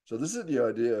 So this is the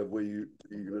idea of where you're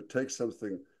going to take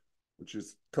something which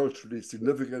is culturally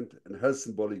significant and has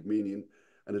symbolic meaning,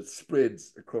 and it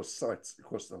spreads across sites,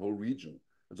 across the whole region.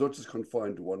 It's not just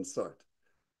confined to one site.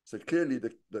 So clearly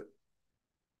the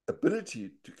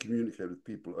ability to communicate with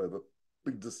people over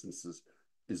big distances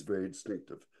is very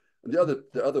distinctive. And the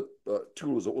other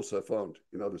tools are also found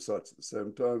in other sites at the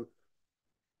same time.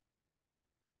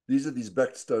 These are these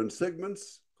backed stone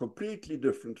segments, completely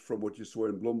different from what you saw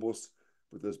in Blombos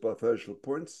with those bifacial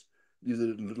points. These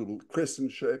are little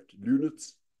crescent-shaped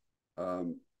units,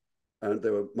 and they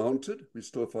were mounted. We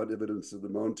still find evidence of the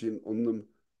mounting on them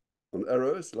on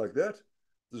arrows like that.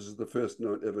 This is the first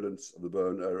known evidence of the bow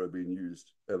and arrow being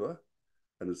used ever,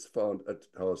 and it's found at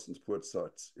Howson's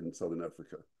sites in Southern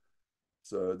Africa.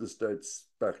 So this dates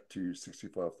back to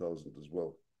 65,000 as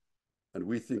well. And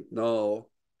we think now,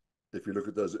 if you look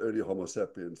at those early Homo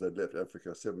sapiens that left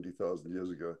Africa 70,000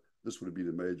 years ago, this would have been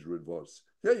a major advance.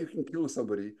 Yeah, you can kill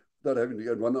somebody without having to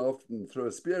go and run after and throw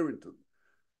a spear into them.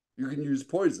 You can use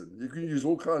poison. You can use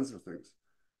all kinds of things.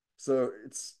 So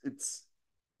it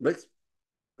makes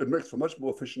for much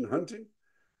more efficient hunting,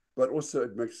 but also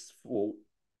it makes for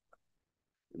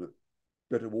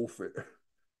better warfare.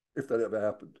 If that ever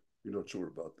happened, you're not sure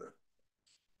about that.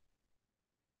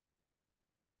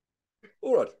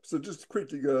 All right, so just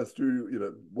quickly go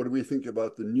through, what do we think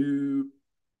about the new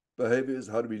behaviors?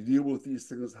 How do we deal with these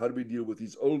things? How do we deal with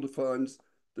these older finds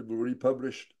that were already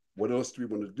published? What else do we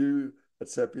want to do at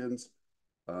Sapiens?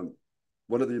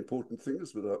 One of the important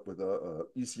things with our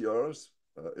ECRs,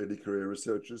 early career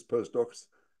researchers, postdocs,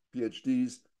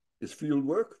 PhDs, is field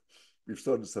work. We've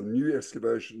started some new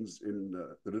excavations in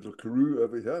the Little Karoo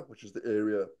over here, which is the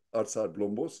area outside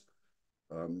Blombos,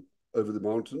 over the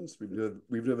mountains. We've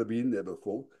never been there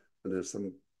before, and there's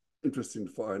some interesting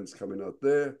finds coming out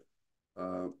there.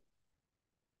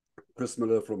 Chris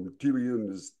Miller from Tiwian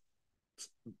is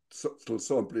still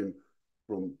sampling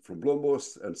from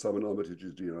Blombos, and Simon Armitage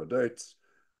is doing our dates.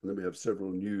 And then we have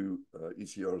several new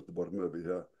ECRs at the bottom over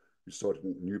here. We're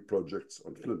starting new projects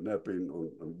on flint knapping,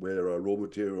 on where our raw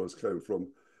materials came from,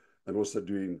 and also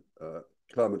doing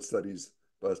climate studies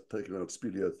by taking out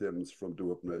speleothems from De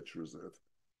Hoop Nature Reserve.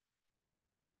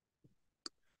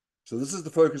 So this is the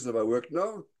focus of our work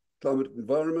now: climate and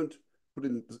environment,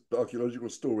 putting the archaeological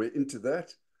story into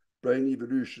that, brain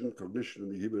evolution, cognition,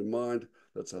 and the human mind.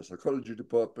 That's our psychology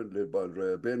department led by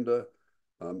Andrea Bender,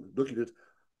 looking at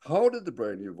how did the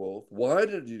brain evolve, why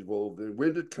did it evolve, then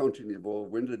when did counting evolve,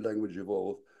 when did language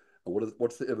evolve, and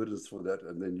what's the evidence for that,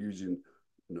 and then using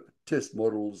test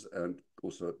models and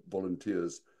also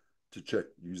volunteers to check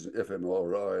using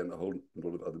fMRI and a whole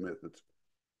lot of other methods.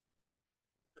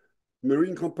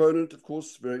 Marine component, of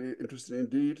course, very interesting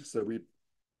indeed. So we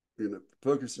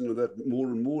focusing on that more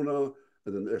and more now,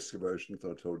 and then the excavations that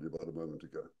I told you about a moment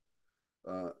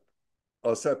ago.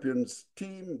 Our Sapiens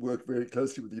team worked very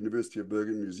closely with the University of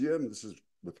Bergen Museum. This is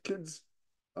with kids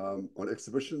on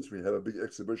exhibitions. We have a big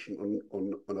exhibition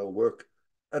on our work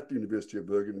at the University of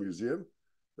Bergen Museum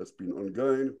that's been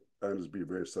ongoing and has been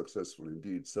very successful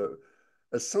indeed. So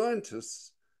as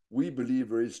scientists, we believe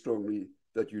very strongly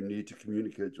that you need to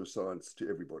communicate your science to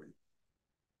everybody.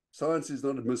 Science is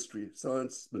not a mystery.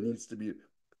 Science needs to be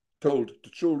told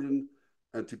to children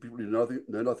and to people who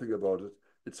know nothing about it.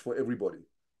 It's for everybody.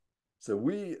 So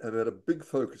we have had a big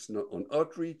focus on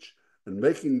outreach and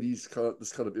making this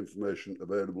kind of information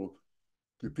available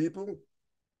to people.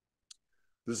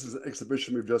 This is an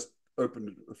exhibition we've just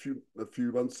opened a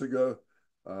few months ago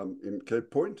in Cape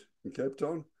Point, in Cape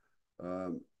Town.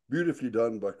 Beautifully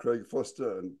done by Craig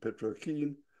Foster and Petro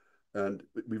Keane. And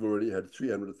we've already had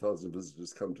 300,000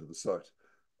 visitors come to the site,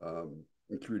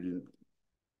 including,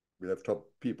 we have top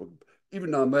people.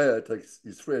 Even our mayor takes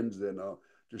his friends there now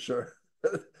to show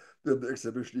the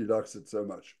exhibition. He likes it so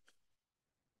much.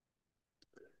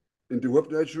 In De Hoop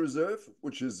Nature Reserve,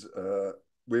 which is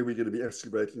where we're going to be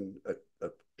excavating at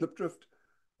Klipdrift,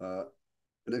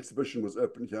 an exhibition was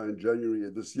opened here in January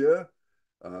of this year.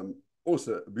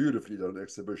 Also a beautifully done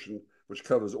exhibition, which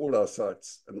covers all our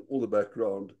sites and all the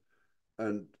background.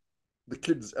 And the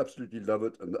kids absolutely love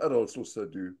it, and the adults also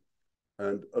do.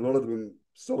 And a lot of them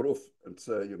start off and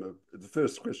say, you know, the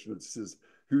first question it says,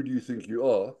 who do you think you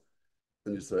are?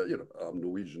 And you say, you know, I'm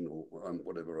Norwegian or I'm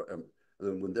whatever I am. And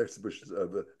then when the exhibition is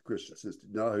over, the question says,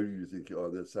 now who do you think you are?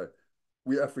 And they say,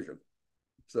 we're African.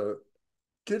 So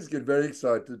kids get very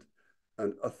excited.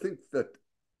 And I think that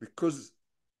because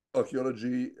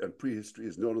archaeology and prehistory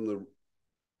is not on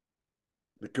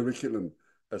the curriculum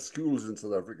at schools in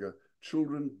South Africa,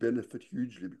 children benefit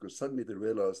hugely because suddenly they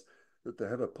realize that they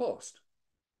have a past,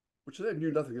 which they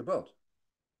knew nothing about.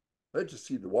 They just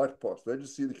see the white past. They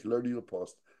just see the colonial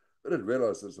past. They don't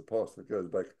realize there's a past that goes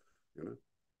back, you know,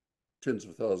 tens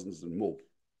of thousands and more.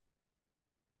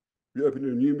 We're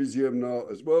opening a new museum now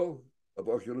as well of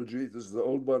archaeology. This is the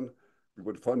old one. We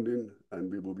got funding,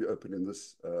 and we will be opening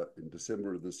this in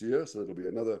December of this year. So it'll be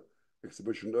another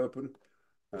exhibition to open.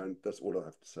 And that's all I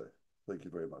have to say. Thank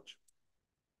you very much.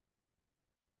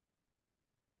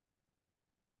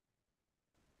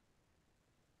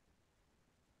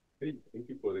 Hey, thank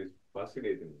you for this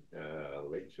fascinating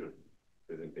lecture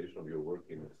presentation of your work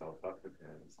in South Africa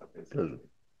and SapienCE. Pleasure.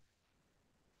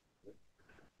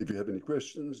 If you have any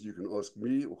questions, you can ask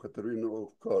me or Katarina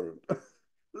or Karen.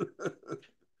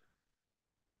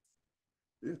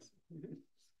 Yes.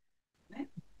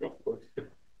 Of course.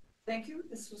 Thank you.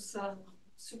 This was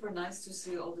super nice to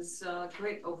see all this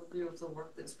great overview of the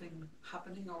work that's been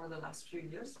happening over the last few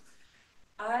years.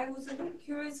 I was a bit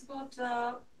curious about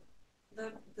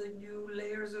the new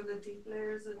layers or the deep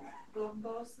layers of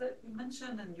Blombos that you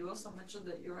mentioned, and you also mentioned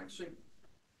that you're actually,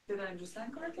 did I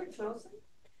understand correctly, chosen?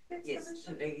 Yes,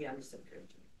 I understand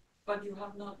correctly. But you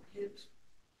have not hit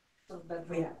the bedrock?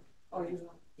 We have. Or you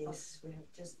have? Yes, we have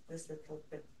just this little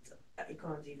bit. You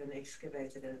can't even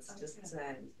excavate it, and it's just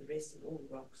sand. The rest is all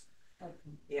rocks.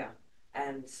 Okay. Yeah,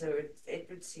 and so it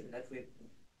would seem that we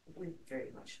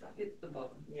very much done. Hit the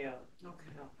bottom. Yeah.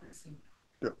 Okay. I see.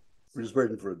 Yeah, we're just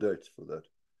waiting for a date for that.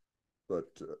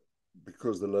 But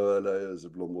because the lower layers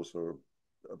of Blombos are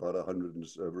about 100 and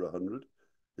over 100,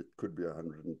 it could be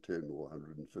 110 or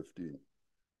 115.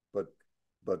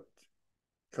 But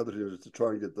Katarina, to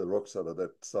try and get the rocks out of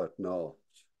that site now,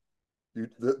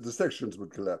 the sections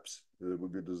would collapse. It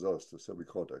would be a disaster, so we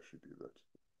can't actually do that.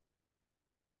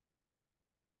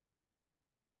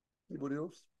 Anybody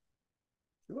else?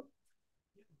 Yeah.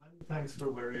 Thanks for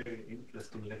a very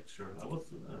interesting lecture. I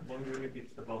was wondering a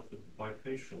bit about the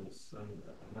bifacials and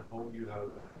how you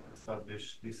have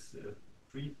established this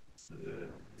heat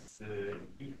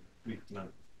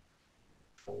treatment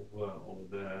of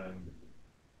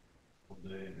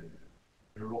the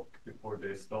rock before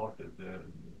they started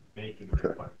making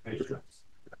the bifacials.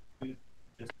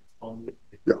 Just on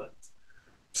that.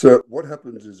 So what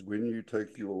happens is when you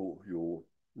take your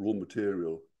raw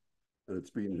material and it's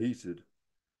been heated,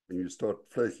 and you start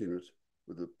flaking it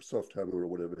with a soft hammer or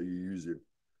whatever you're using,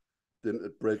 then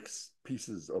it breaks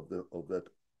pieces of that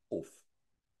off.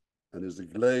 And there's a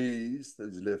glaze that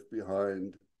is left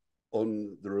behind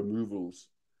on the removals.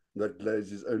 And that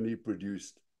glaze is only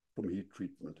produced from heat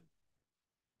treatment.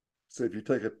 So if you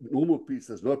take a normal piece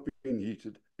that's not been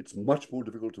heated, it's much more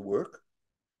difficult to work.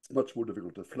 It's much more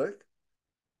difficult to flake.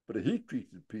 But a heat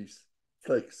treated piece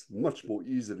flakes much more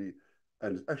easily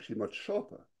and is actually much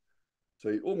sharper. So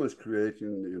you're almost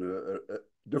creating, you know, a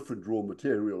different raw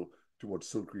material to what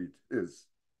silkreed is.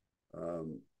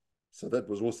 So that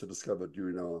was also discovered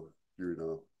during our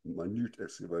minute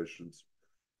excavations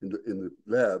in the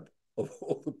lab of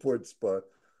all the points by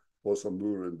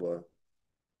Sambur and by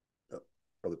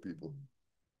other people.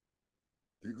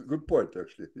 Good point,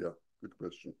 actually. Yeah, good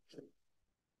question.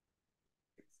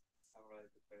 Summarize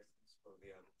the questions for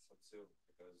the audience on Zoom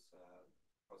because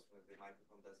possibly the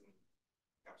microphone doesn't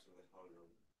capture the whole room.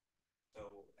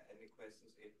 So any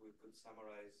questions, if we could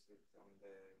summarize it on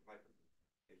the microphone,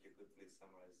 if you could please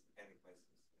summarize any questions.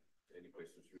 Any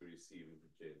questions you receive,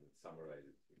 you can summarize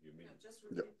it if you mean. Yeah, just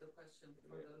repeat the question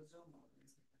for the Zoom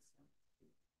audience.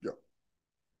 Yeah.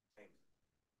 Thank you.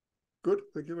 Good.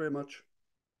 Thank you very much.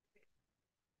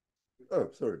 Oh,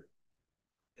 sorry.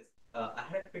 Yes. I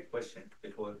had a quick question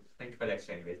before. Thank you for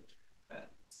lecture anyway.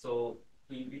 So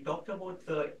we talked about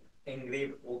the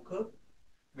engraved ochre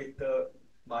with the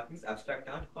markings abstract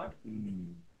art part.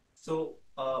 So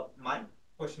my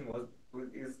question was,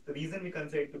 is the reason we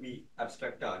consider it to be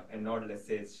abstract art and not, let's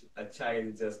say, a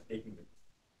child just taking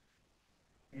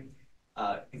it?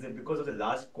 Is it because of the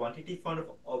large quantity found of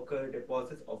ochre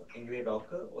deposits of engraved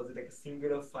ochre, or is it like a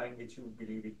singular find which you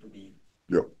believe it to be?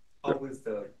 Yeah. How is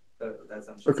the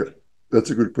assumption? Okay, that's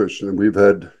a good question. And we've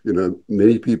had,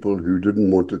 many people who didn't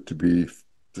want it to be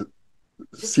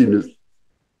seen as.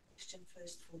 Question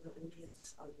first for the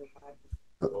audience on the Bible.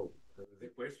 Oh, the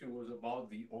question was about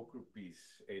the ochre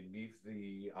piece and if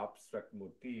the abstract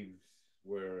motifs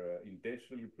were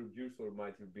intentionally produced or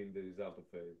might have been the result of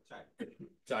a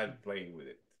child playing with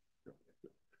it.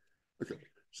 Okay,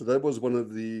 so that was one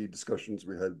of the discussions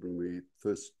we had when we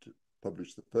first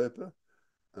published the paper,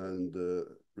 and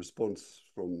response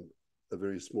from a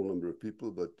very small number of people,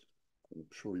 but I'm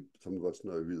sure some of us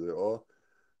know who they are,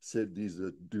 said these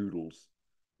are doodles.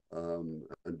 And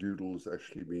doodles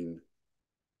actually mean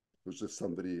it was just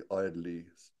somebody idly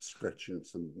scratching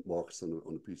some marks on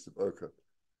a piece of ochre.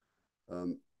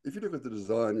 If you look at the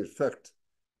design, in fact,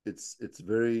 it's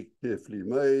very carefully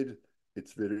made.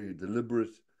 It's very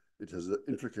deliberate. It has an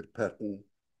intricate pattern.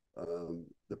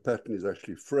 The pattern is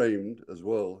actually framed as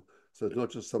well. So it's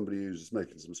not just somebody who's just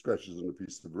making some scratches on a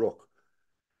piece of rock.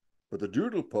 But the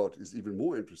doodle part is even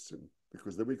more interesting,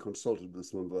 because then we consulted with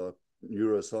some of our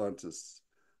neuroscientists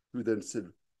who then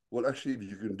said, well, actually, if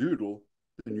you can doodle,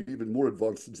 then you're even more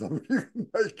advanced than somebody who can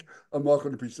make a mark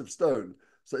on a piece of stone.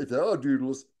 So if there are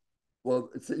doodles, well,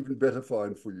 it's an even better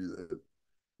find for you then.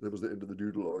 That was the end of the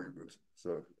doodle argument.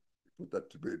 So put that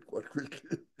to bed quite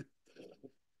quickly.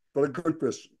 But a good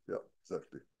question. Yeah,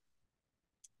 exactly.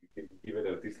 You can give it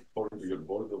at least according to your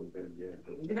boredom, then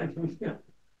yeah.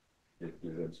 Yes,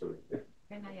 please, I'm sorry.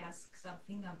 Can I ask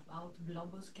something about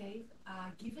Blombo's cave?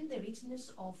 Given the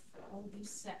richness of all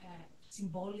this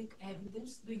symbolic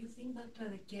evidence, do you think that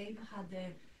the cave had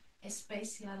a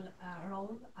special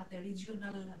role at the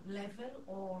regional level,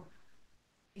 or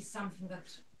is something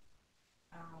that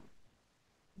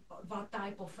what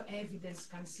type of evidence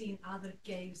can see in other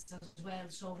caves as well,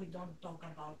 so we don't talk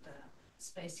about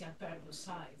special purpose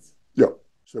sites? Yeah.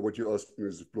 So what you're asking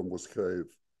is if Blombo's cave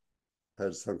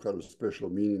has some kind of special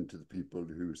meaning to the people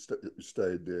who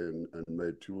stayed there and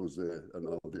made tools there, and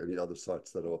are there any other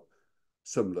sites that are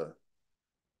similar?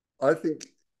 I think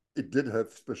it did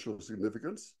have special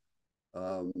significance.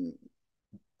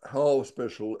 How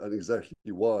special and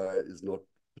exactly why is not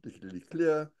particularly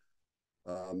clear.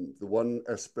 The one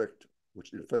aspect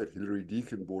which in fact Hilary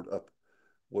Deacon brought up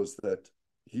was that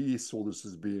he saw this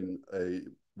as being a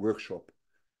workshop.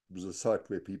 It was a site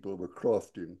where people were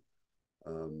crafting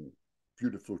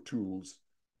beautiful tools.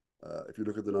 If you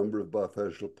look at the number of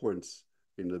bifacial points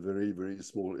in a very, very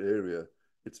small area,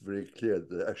 it's very clear that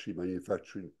they're actually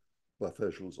manufacturing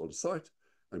bifacials on site,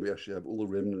 and we actually have all the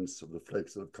remnants of the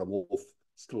flakes that have come off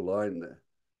still lying there.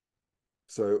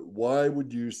 So why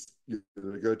would you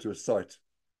go to a site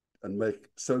and make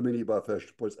so many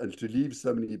bifacial points and to leave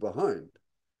so many behind?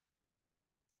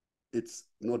 It's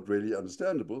not really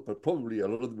understandable, but probably a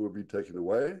lot of them will be taken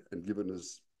away and given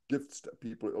as gifts to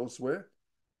people elsewhere.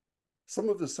 Some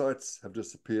of the sites have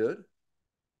disappeared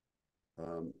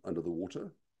under the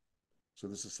water. So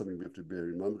this is something we have to bear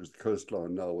in mind, because the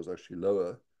coastline now was actually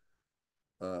lower.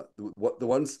 The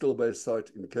one still-based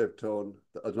site in Cape Town,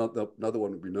 another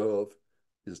one we know of,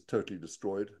 is totally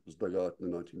destroyed. It was dug out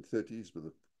in the 1930s with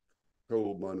a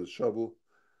coal miner's shovel.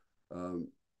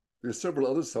 There's several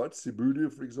other sites,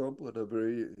 Sibulia, for example, that are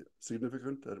very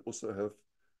significant, that also have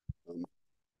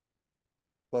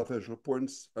bifacial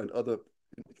points and other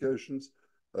indications.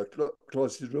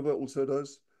 Classy River also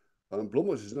does.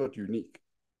 Blommers is not unique.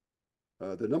 There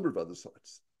are a number of other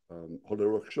sites. Hollow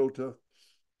Rock Shelter.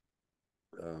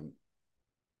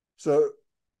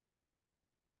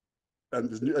 And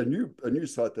there's a new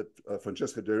site that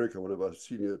Francesca Derrica, one of our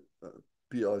senior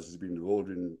PIs, has been involved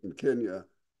in Kenya,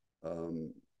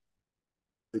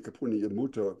 in Kapuni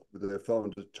Yamuta, where they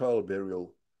found a child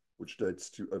burial which dates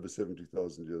to over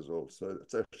 70,000 years old. So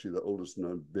it's actually the oldest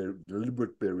known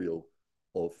deliberate burial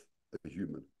of a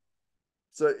human.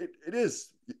 So it is,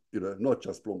 not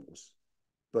just Blombos,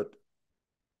 but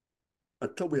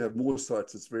until we have more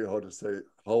sites, it's very hard to say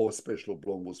how special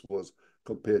Blombos was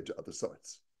compared to other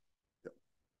sites. Yeah.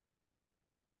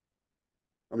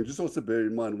 I mean, just also bear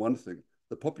in mind one thing: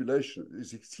 the population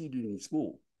is exceedingly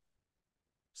small.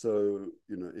 So,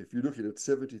 if you're looking at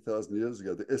 70,000 years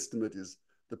ago, the estimate is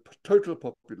the total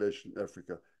population in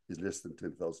Africa is less than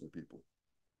 10,000 people.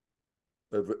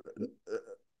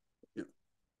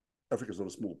 Africa is not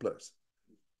a small place.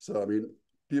 So, I mean,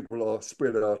 people are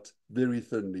spread out very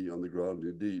thinly on the ground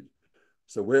indeed.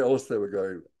 So where else they were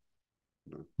going,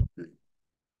 you know,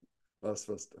 ask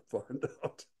us to find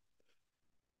out.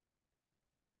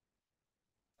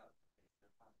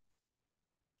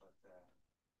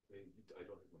 I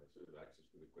don't have sort of access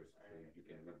to the question. You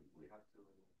can we have to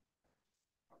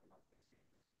talk about this.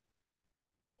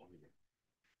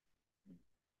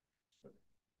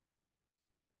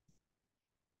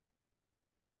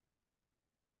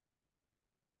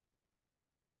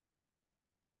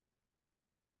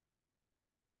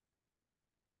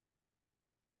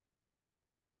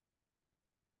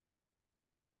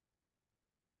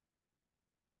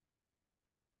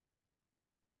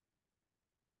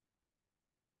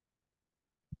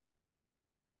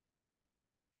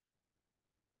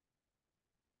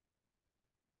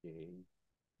 Okay.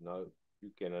 Now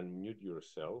you can unmute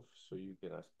yourself so you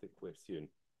can ask the question.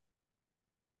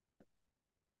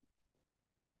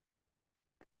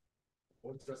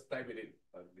 Or just type it in.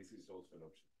 This is also an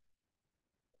option.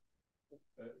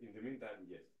 In the meantime,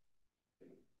 yes.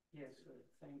 Yes,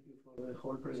 thank you for the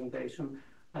whole presentation.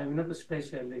 I'm not a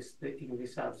specialist in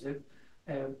this subject,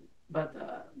 but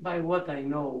by what I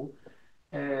know,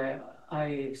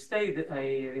 I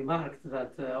remarked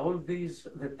that all these,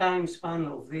 the time span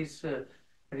of these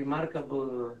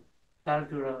remarkable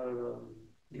cultural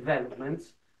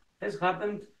developments has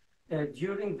happened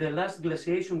during the last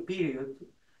glaciation period,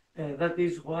 that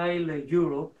is while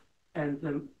Europe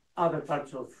and other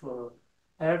parts of the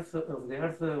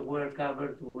Earth were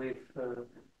covered with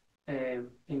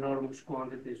enormous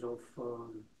quantities of,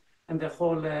 and the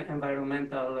whole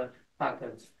environmental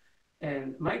package.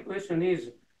 And my question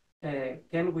is,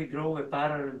 can we draw a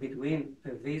parallel between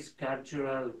these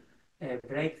cultural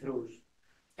breakthroughs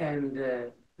and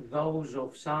those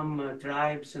of some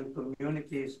tribes and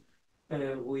communities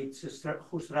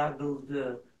who struggled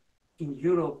in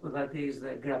Europe, that is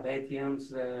the Gravettians,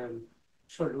 the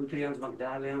Solutrians,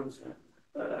 Magdalians,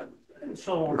 and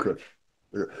so on. Okay.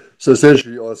 Okay. So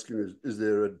essentially asking is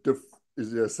there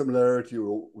a similarity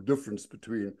or difference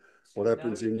between what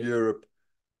happens in Europe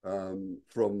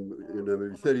from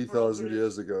maybe 30,000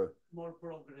 years ago? More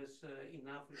progress in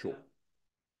Africa. Sure.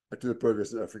 To the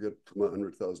progress in Africa from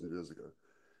 100,000 years ago.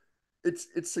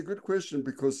 It's a good question,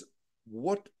 because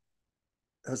what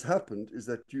has happened is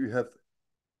that you have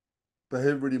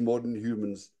behaviorally modern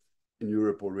humans in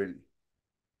Europe already.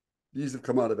 These have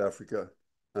come out of Africa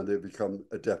and they've become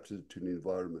adapted to the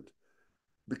environment.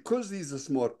 Because these are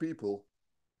smart people,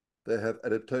 they have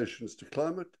adaptations to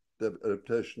climate, they have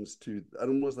adaptations to the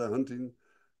animals they're hunting,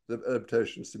 they have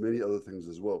adaptations to many other things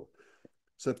as well.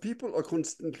 So people are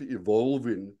constantly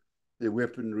evolving their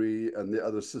weaponry and their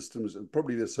other systems, and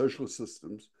probably their social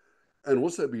systems, and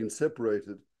also being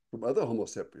separated from other Homo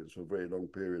sapiens for very long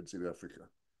periods in Africa.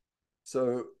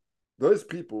 So those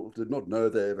people did not know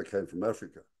they ever came from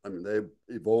Africa. I mean, they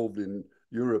evolved in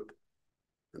Europe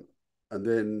and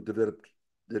then developed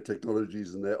their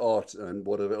technologies and their art and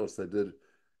whatever else they did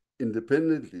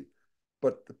independently.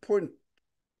 But the point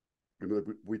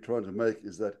we're trying to make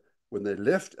is that when they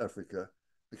left Africa,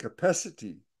 the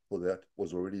capacity for that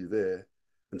was already there.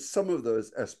 And some of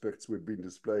those aspects were being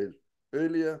displayed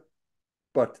earlier,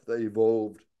 but they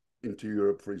evolved into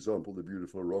Europe, for example, the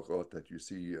beautiful rock art that you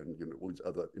see and all these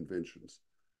other inventions.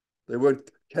 They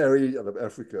weren't carried out of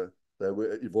Africa, they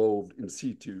were evolved in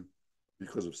situ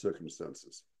because of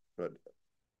circumstances, right?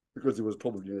 Because there was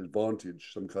probably an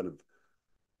advantage, some kind of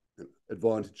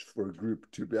advantage for a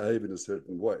group to behave in a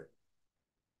certain way.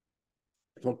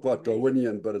 It's not quite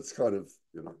Darwinian, but it's kind of,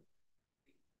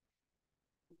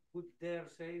 Would dare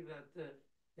say that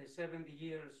 70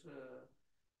 years,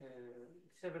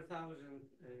 7,000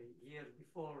 years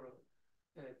before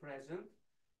present,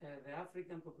 the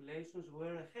African populations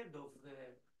were ahead of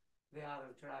the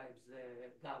other tribes, the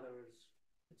gatherers,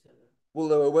 etc. Well,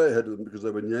 they were way ahead of them because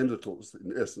they were Neanderthals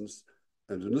in essence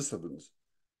and Denisovans.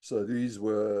 So these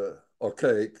were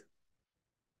archaic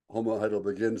Homo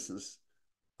heidelbergensis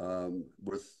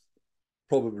with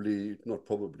probably, not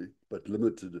probably, but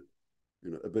limited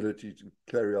ability to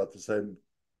carry out the same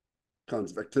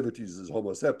kinds of activities as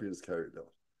Homo sapiens carried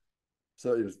out.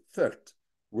 So in fact,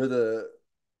 whether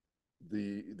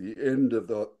the end of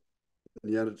the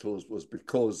Neanderthals was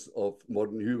because of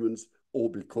modern humans or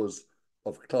because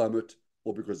of climate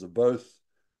or because of both,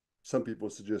 some people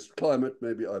suggest climate,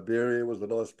 maybe Iberia was the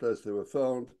last place they were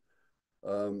found.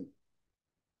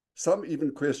 Some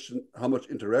even question how much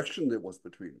interaction there was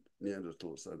between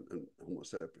Neanderthals and Homo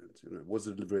sapiens. Was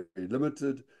it very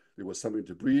limited? There was some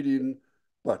interbreeding,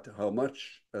 but how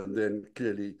much? And then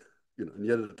clearly,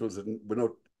 Neanderthals were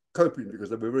not coping because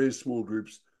they were very small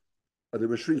groups And they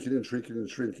were shrinking and shrinking and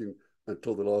shrinking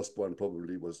until the last one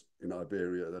probably was in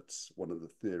Iberia. That's one of the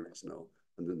theories now.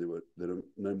 And then there are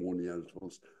no more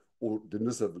Neanderthals or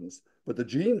Denisovans, but the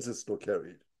genes are still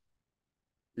carried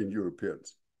in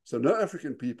Europeans. So no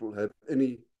African people have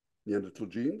any Neanderthal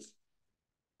genes,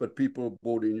 but people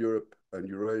born in Europe and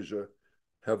Eurasia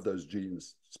have those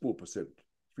genes, small percent,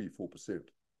 3-4%.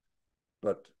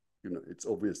 But you know, it's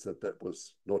obvious that that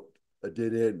was not a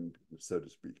dead end, so to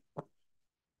speak.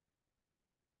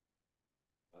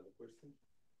 Other questions?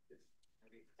 Yes.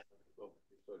 Maybe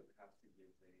sorry. Perhaps to give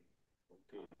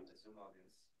the Zoom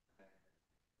audience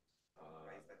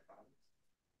raise their hand.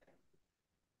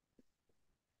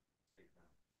 Speak now.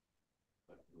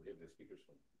 But we have the speakers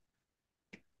on.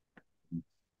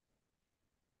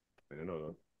 I don't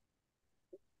know.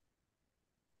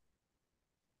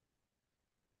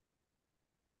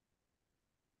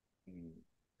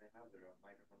 They have their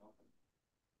microphone open.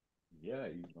 Yeah,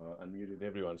 you unmuted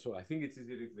everyone. So I think it's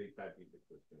easier if they type in the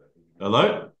question. I think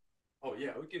Hello? Oh,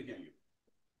 yeah, we can hear you.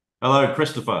 Hello,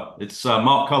 Christopher. It's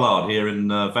Mark Collard here in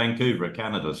Vancouver,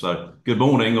 Canada. So good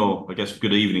morning, or I guess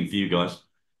good evening for you guys.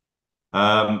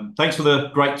 Thanks for the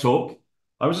great talk.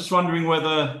 I was just wondering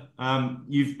whether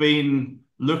you've been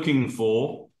looking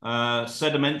for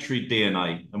sedimentary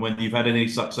DNA and whether you've had any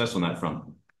success on that front.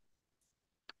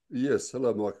 Yes,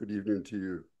 hello, Mark. Good evening to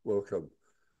you. Welcome.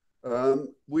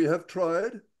 We have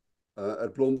tried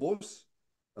at Blombos.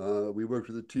 We worked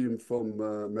with a team from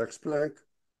Max Planck,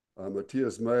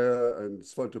 Matthias Meyer and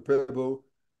Svante Pebo.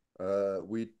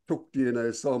 We took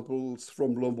DNA samples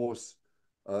from Blombos.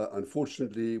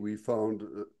 Unfortunately, we found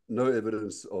no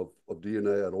evidence of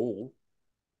DNA at all.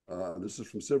 This is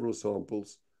from several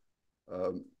samples.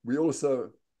 We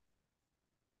also,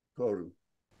 Karen.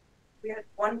 We had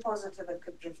one positive at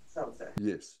Klipdrift Shelter.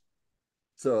 Yes.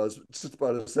 So I was just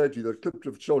about to say to you that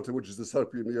Klipdrift Shelter, which is the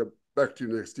Sapien back to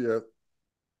you next year,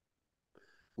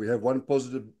 we have one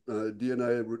positive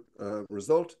DNA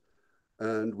result,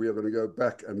 and we are going to go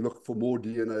back and look for more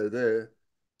DNA there.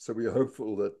 So we are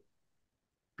hopeful that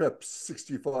perhaps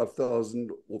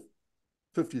 65,000 or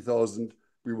 50,000,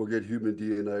 we will get human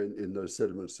DNA in those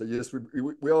sediments. So yes,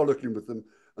 we are looking with them,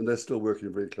 and they're still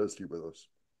working very closely with us.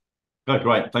 Oh,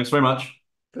 great. Thanks very much.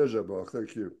 Pleasure, Mark.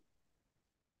 Thank you.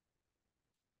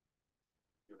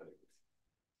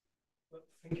 Well,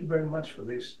 thank you very much for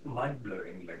this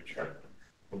mind-blowing lecture,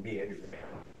 for me anyway.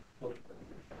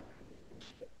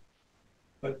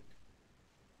 But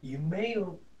you may,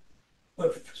 well,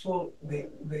 first of all,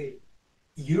 the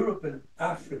Europe and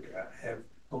Africa have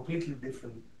completely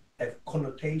different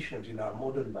connotations in our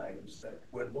modern minds that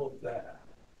were not there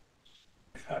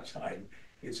at that time.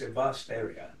 It's a vast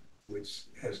area which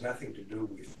has nothing to do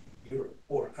with Europe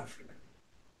or Africa.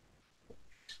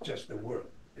 It's just the world,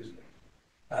 isn't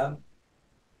it?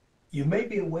 You may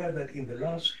be aware that in the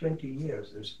last 20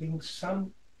 years, there's been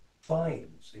some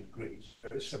finds in Greece,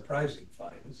 very surprising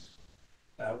finds.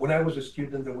 When I was a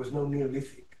student, there was no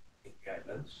Neolithic in the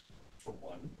islands, for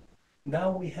one.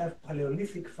 Now we have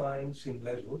Paleolithic finds in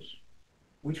Lesbos,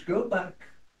 which go back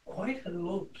quite a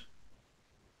lot,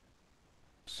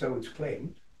 so it's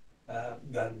claimed,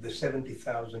 than the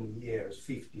 70,000 years,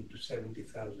 50 to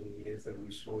 70,000 years that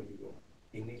we saw in your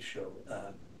initial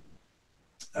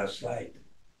slide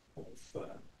of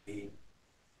the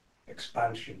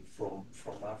expansion from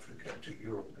Africa to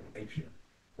Europe and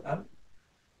Asia.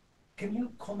 Can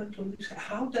you comment on this?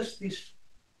 How does this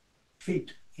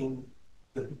fit in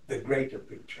the greater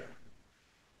picture?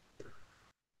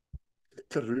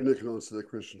 Katerina can answer that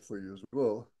question for you as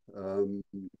well.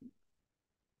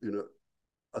 You know,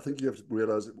 I think you have to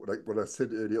realize what I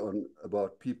said earlier on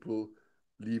about people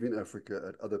leaving Africa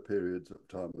at other periods of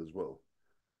time as well.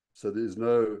 So there's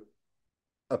no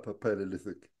upper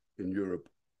Paleolithic in Europe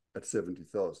at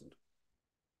 70,000.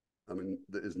 I mean,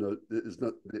 there is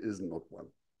not one.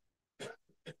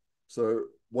 So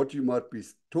what you might be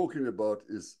talking about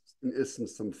is, in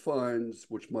essence, some finds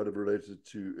which might have related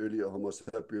to earlier Homo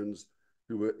sapiens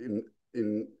who were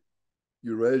in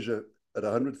Eurasia at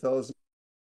 100,000,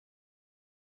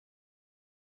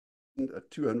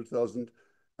 at 200,000,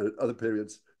 and at other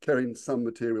periods carrying some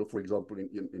material. For example,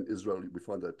 in Israel, we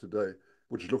find that today,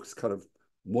 which looks kind of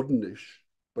modernish,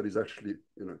 but is actually,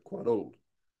 you know, quite old.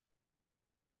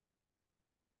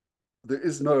 There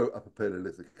is no Upper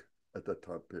Paleolithic at that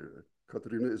time period.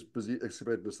 Katerina is busy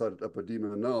excavating the site at Upper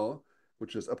Dima now,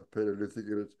 which is Upper Paleolithic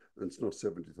in it, and it's not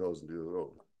 70,000 years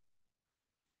old.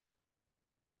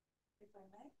 If I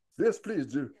may? Yes, please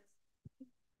do.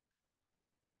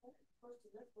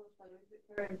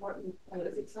 Very important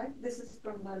Paleolithic site. This is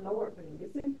from the lower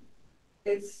Paleolithic.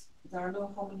 there are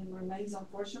no hominin remains,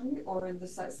 unfortunately, or in the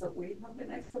sites that we have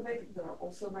been excavating, they are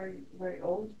also very, very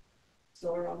old,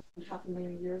 so around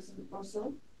 500,000 years or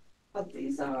so. But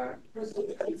these are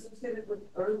associated with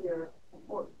earlier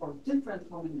or different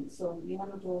hominins, so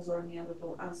Neanderthals or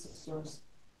Neanderthal ancestors,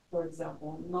 for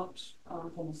example, not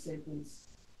Homo sapiens,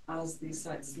 as these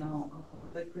sites now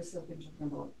that Chris has been talking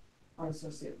about are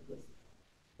associated with.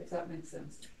 If that makes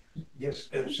sense. Yes.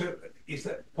 So is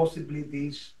that possibly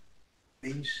these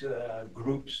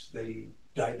groups, they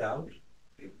died out?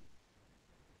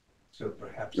 So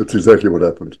perhaps that's exactly what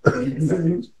happened. that is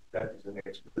an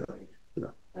explanation.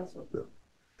 Yeah. That's what.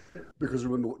 Yeah. Because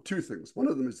remember two things. One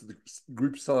of them is the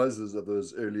group sizes of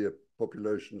those earlier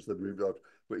populations that moved out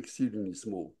were exceedingly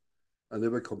small, and they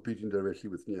were competing directly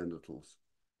with Neanderthals.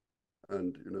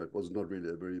 And it was not really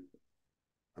a very.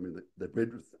 I mean, they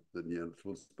bred with the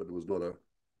Neanderthals, but it was not a.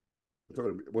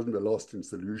 It wasn't a lasting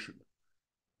solution.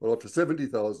 Well, after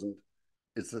 70,000,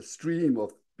 it's a stream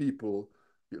of people,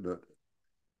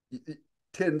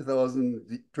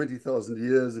 10,000, 20,000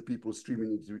 years of people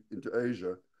streaming into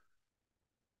Asia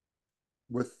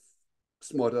with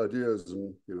smart ideas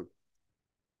and, I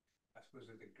suppose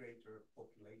it's a greater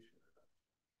population.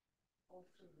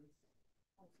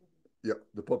 Yeah,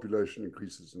 the population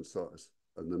increases in size,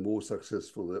 and the more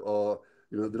successful they are.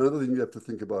 Another thing you have to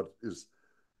think about is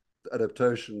the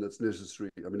adaptation that's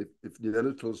necessary. I mean, if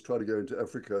Neanderthals try to go into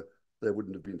Africa, they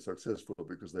wouldn't have been successful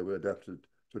because they were adapted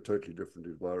to a totally different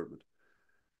environment.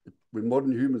 When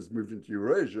modern humans moved into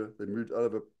Eurasia, they moved out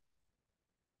of a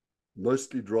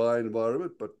mostly dry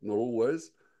environment, but not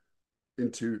always,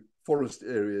 into forest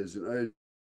areas in Asia,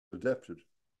 adapted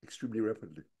extremely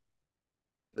rapidly.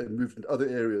 They moved into other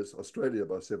areas, Australia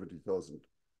by 70,000,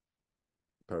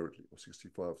 apparently, or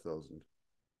 65,000,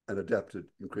 and adapted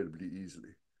incredibly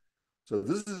easily. So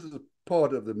this is a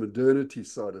part of the modernity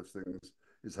side of things,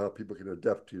 is how people can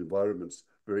adapt to environments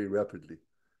very rapidly.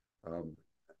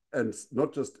 And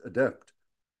not just adapt,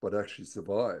 but actually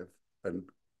survive and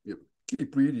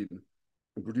keep breeding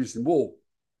and producing more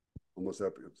Homo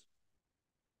sapiens.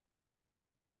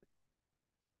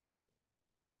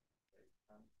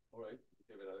 All right,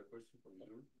 we have another question from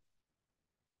Zoom.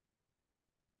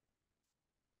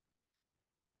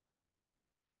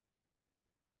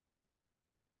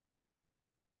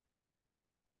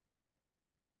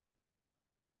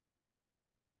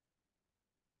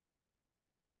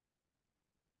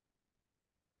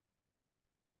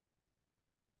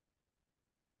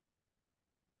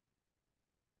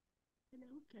 Hello,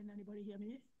 can anybody hear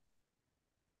me?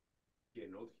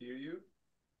 Cannot hear you.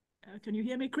 Can you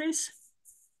hear me, Chris?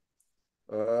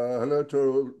 Hello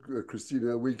to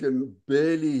Christina. We can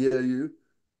barely hear you.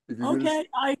 Okay,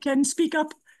 I can speak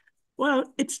up.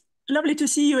 Well, it's lovely to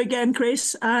see you again,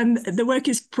 Chris, and the work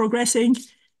is progressing,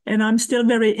 and I'm still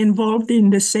very involved in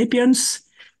the Sapiens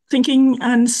thinking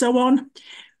and so on.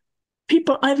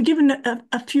 I've given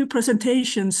a few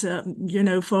presentations,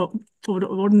 for the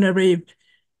ordinary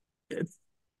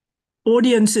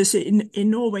audiences in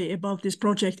Norway about this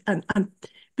project, and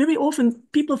very often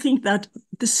people think that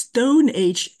the Stone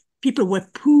Age people were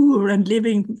poor and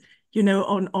living,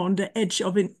 on the edge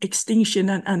of an extinction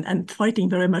and fighting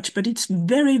very much. But it's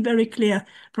very, very clear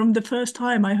from the first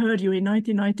time I heard you in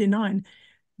 1999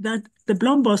 that the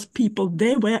Blombos people,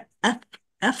 they were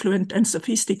affluent and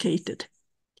sophisticated.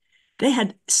 They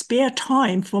had spare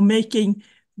time for making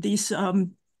these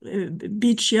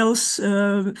beach shells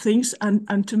things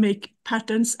and to make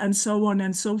patterns and so on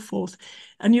and so forth.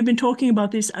 And you've been talking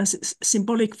about this as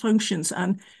symbolic functions,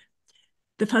 and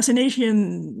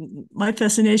my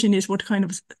fascination is what kind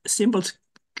of symbols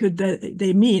could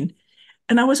they mean.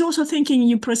 And I was also thinking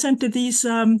you presented these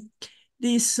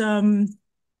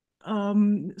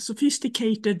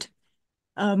sophisticated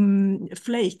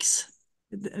flakes,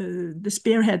 the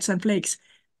spearheads and flakes.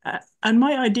 And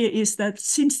my idea is that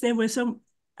since there were some,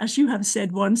 as you have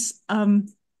said once,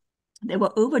 they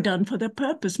were overdone for their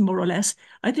purpose, more or less.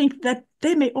 I think that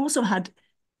they may also had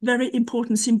very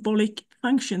important symbolic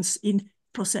functions in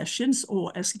processions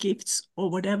or as gifts or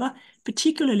whatever,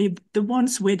 particularly the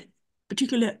ones with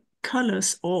particular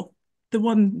colors, or the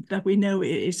one that we know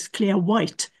is clear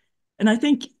white. And I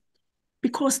think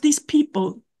because these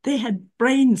people, they had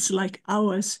brains like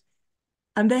ours,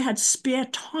 and they had spare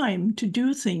time to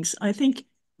do things, I think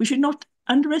we should not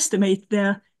underestimate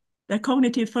their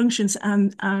cognitive functions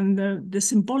and the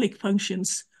symbolic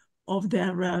functions of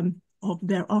their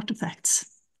artifacts.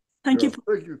 Thank you.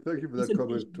 Thank you for that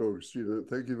comment, Christina.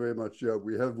 Thank you very much. Yeah,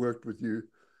 we have worked with you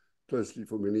closely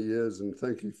for many years, and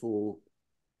thank you for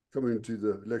coming to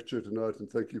the lecture tonight, and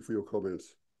thank you for your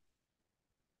comments.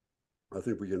 I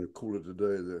think we're going to call it a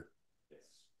day there.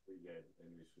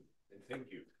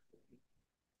 Thank you.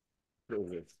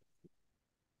 Perfect.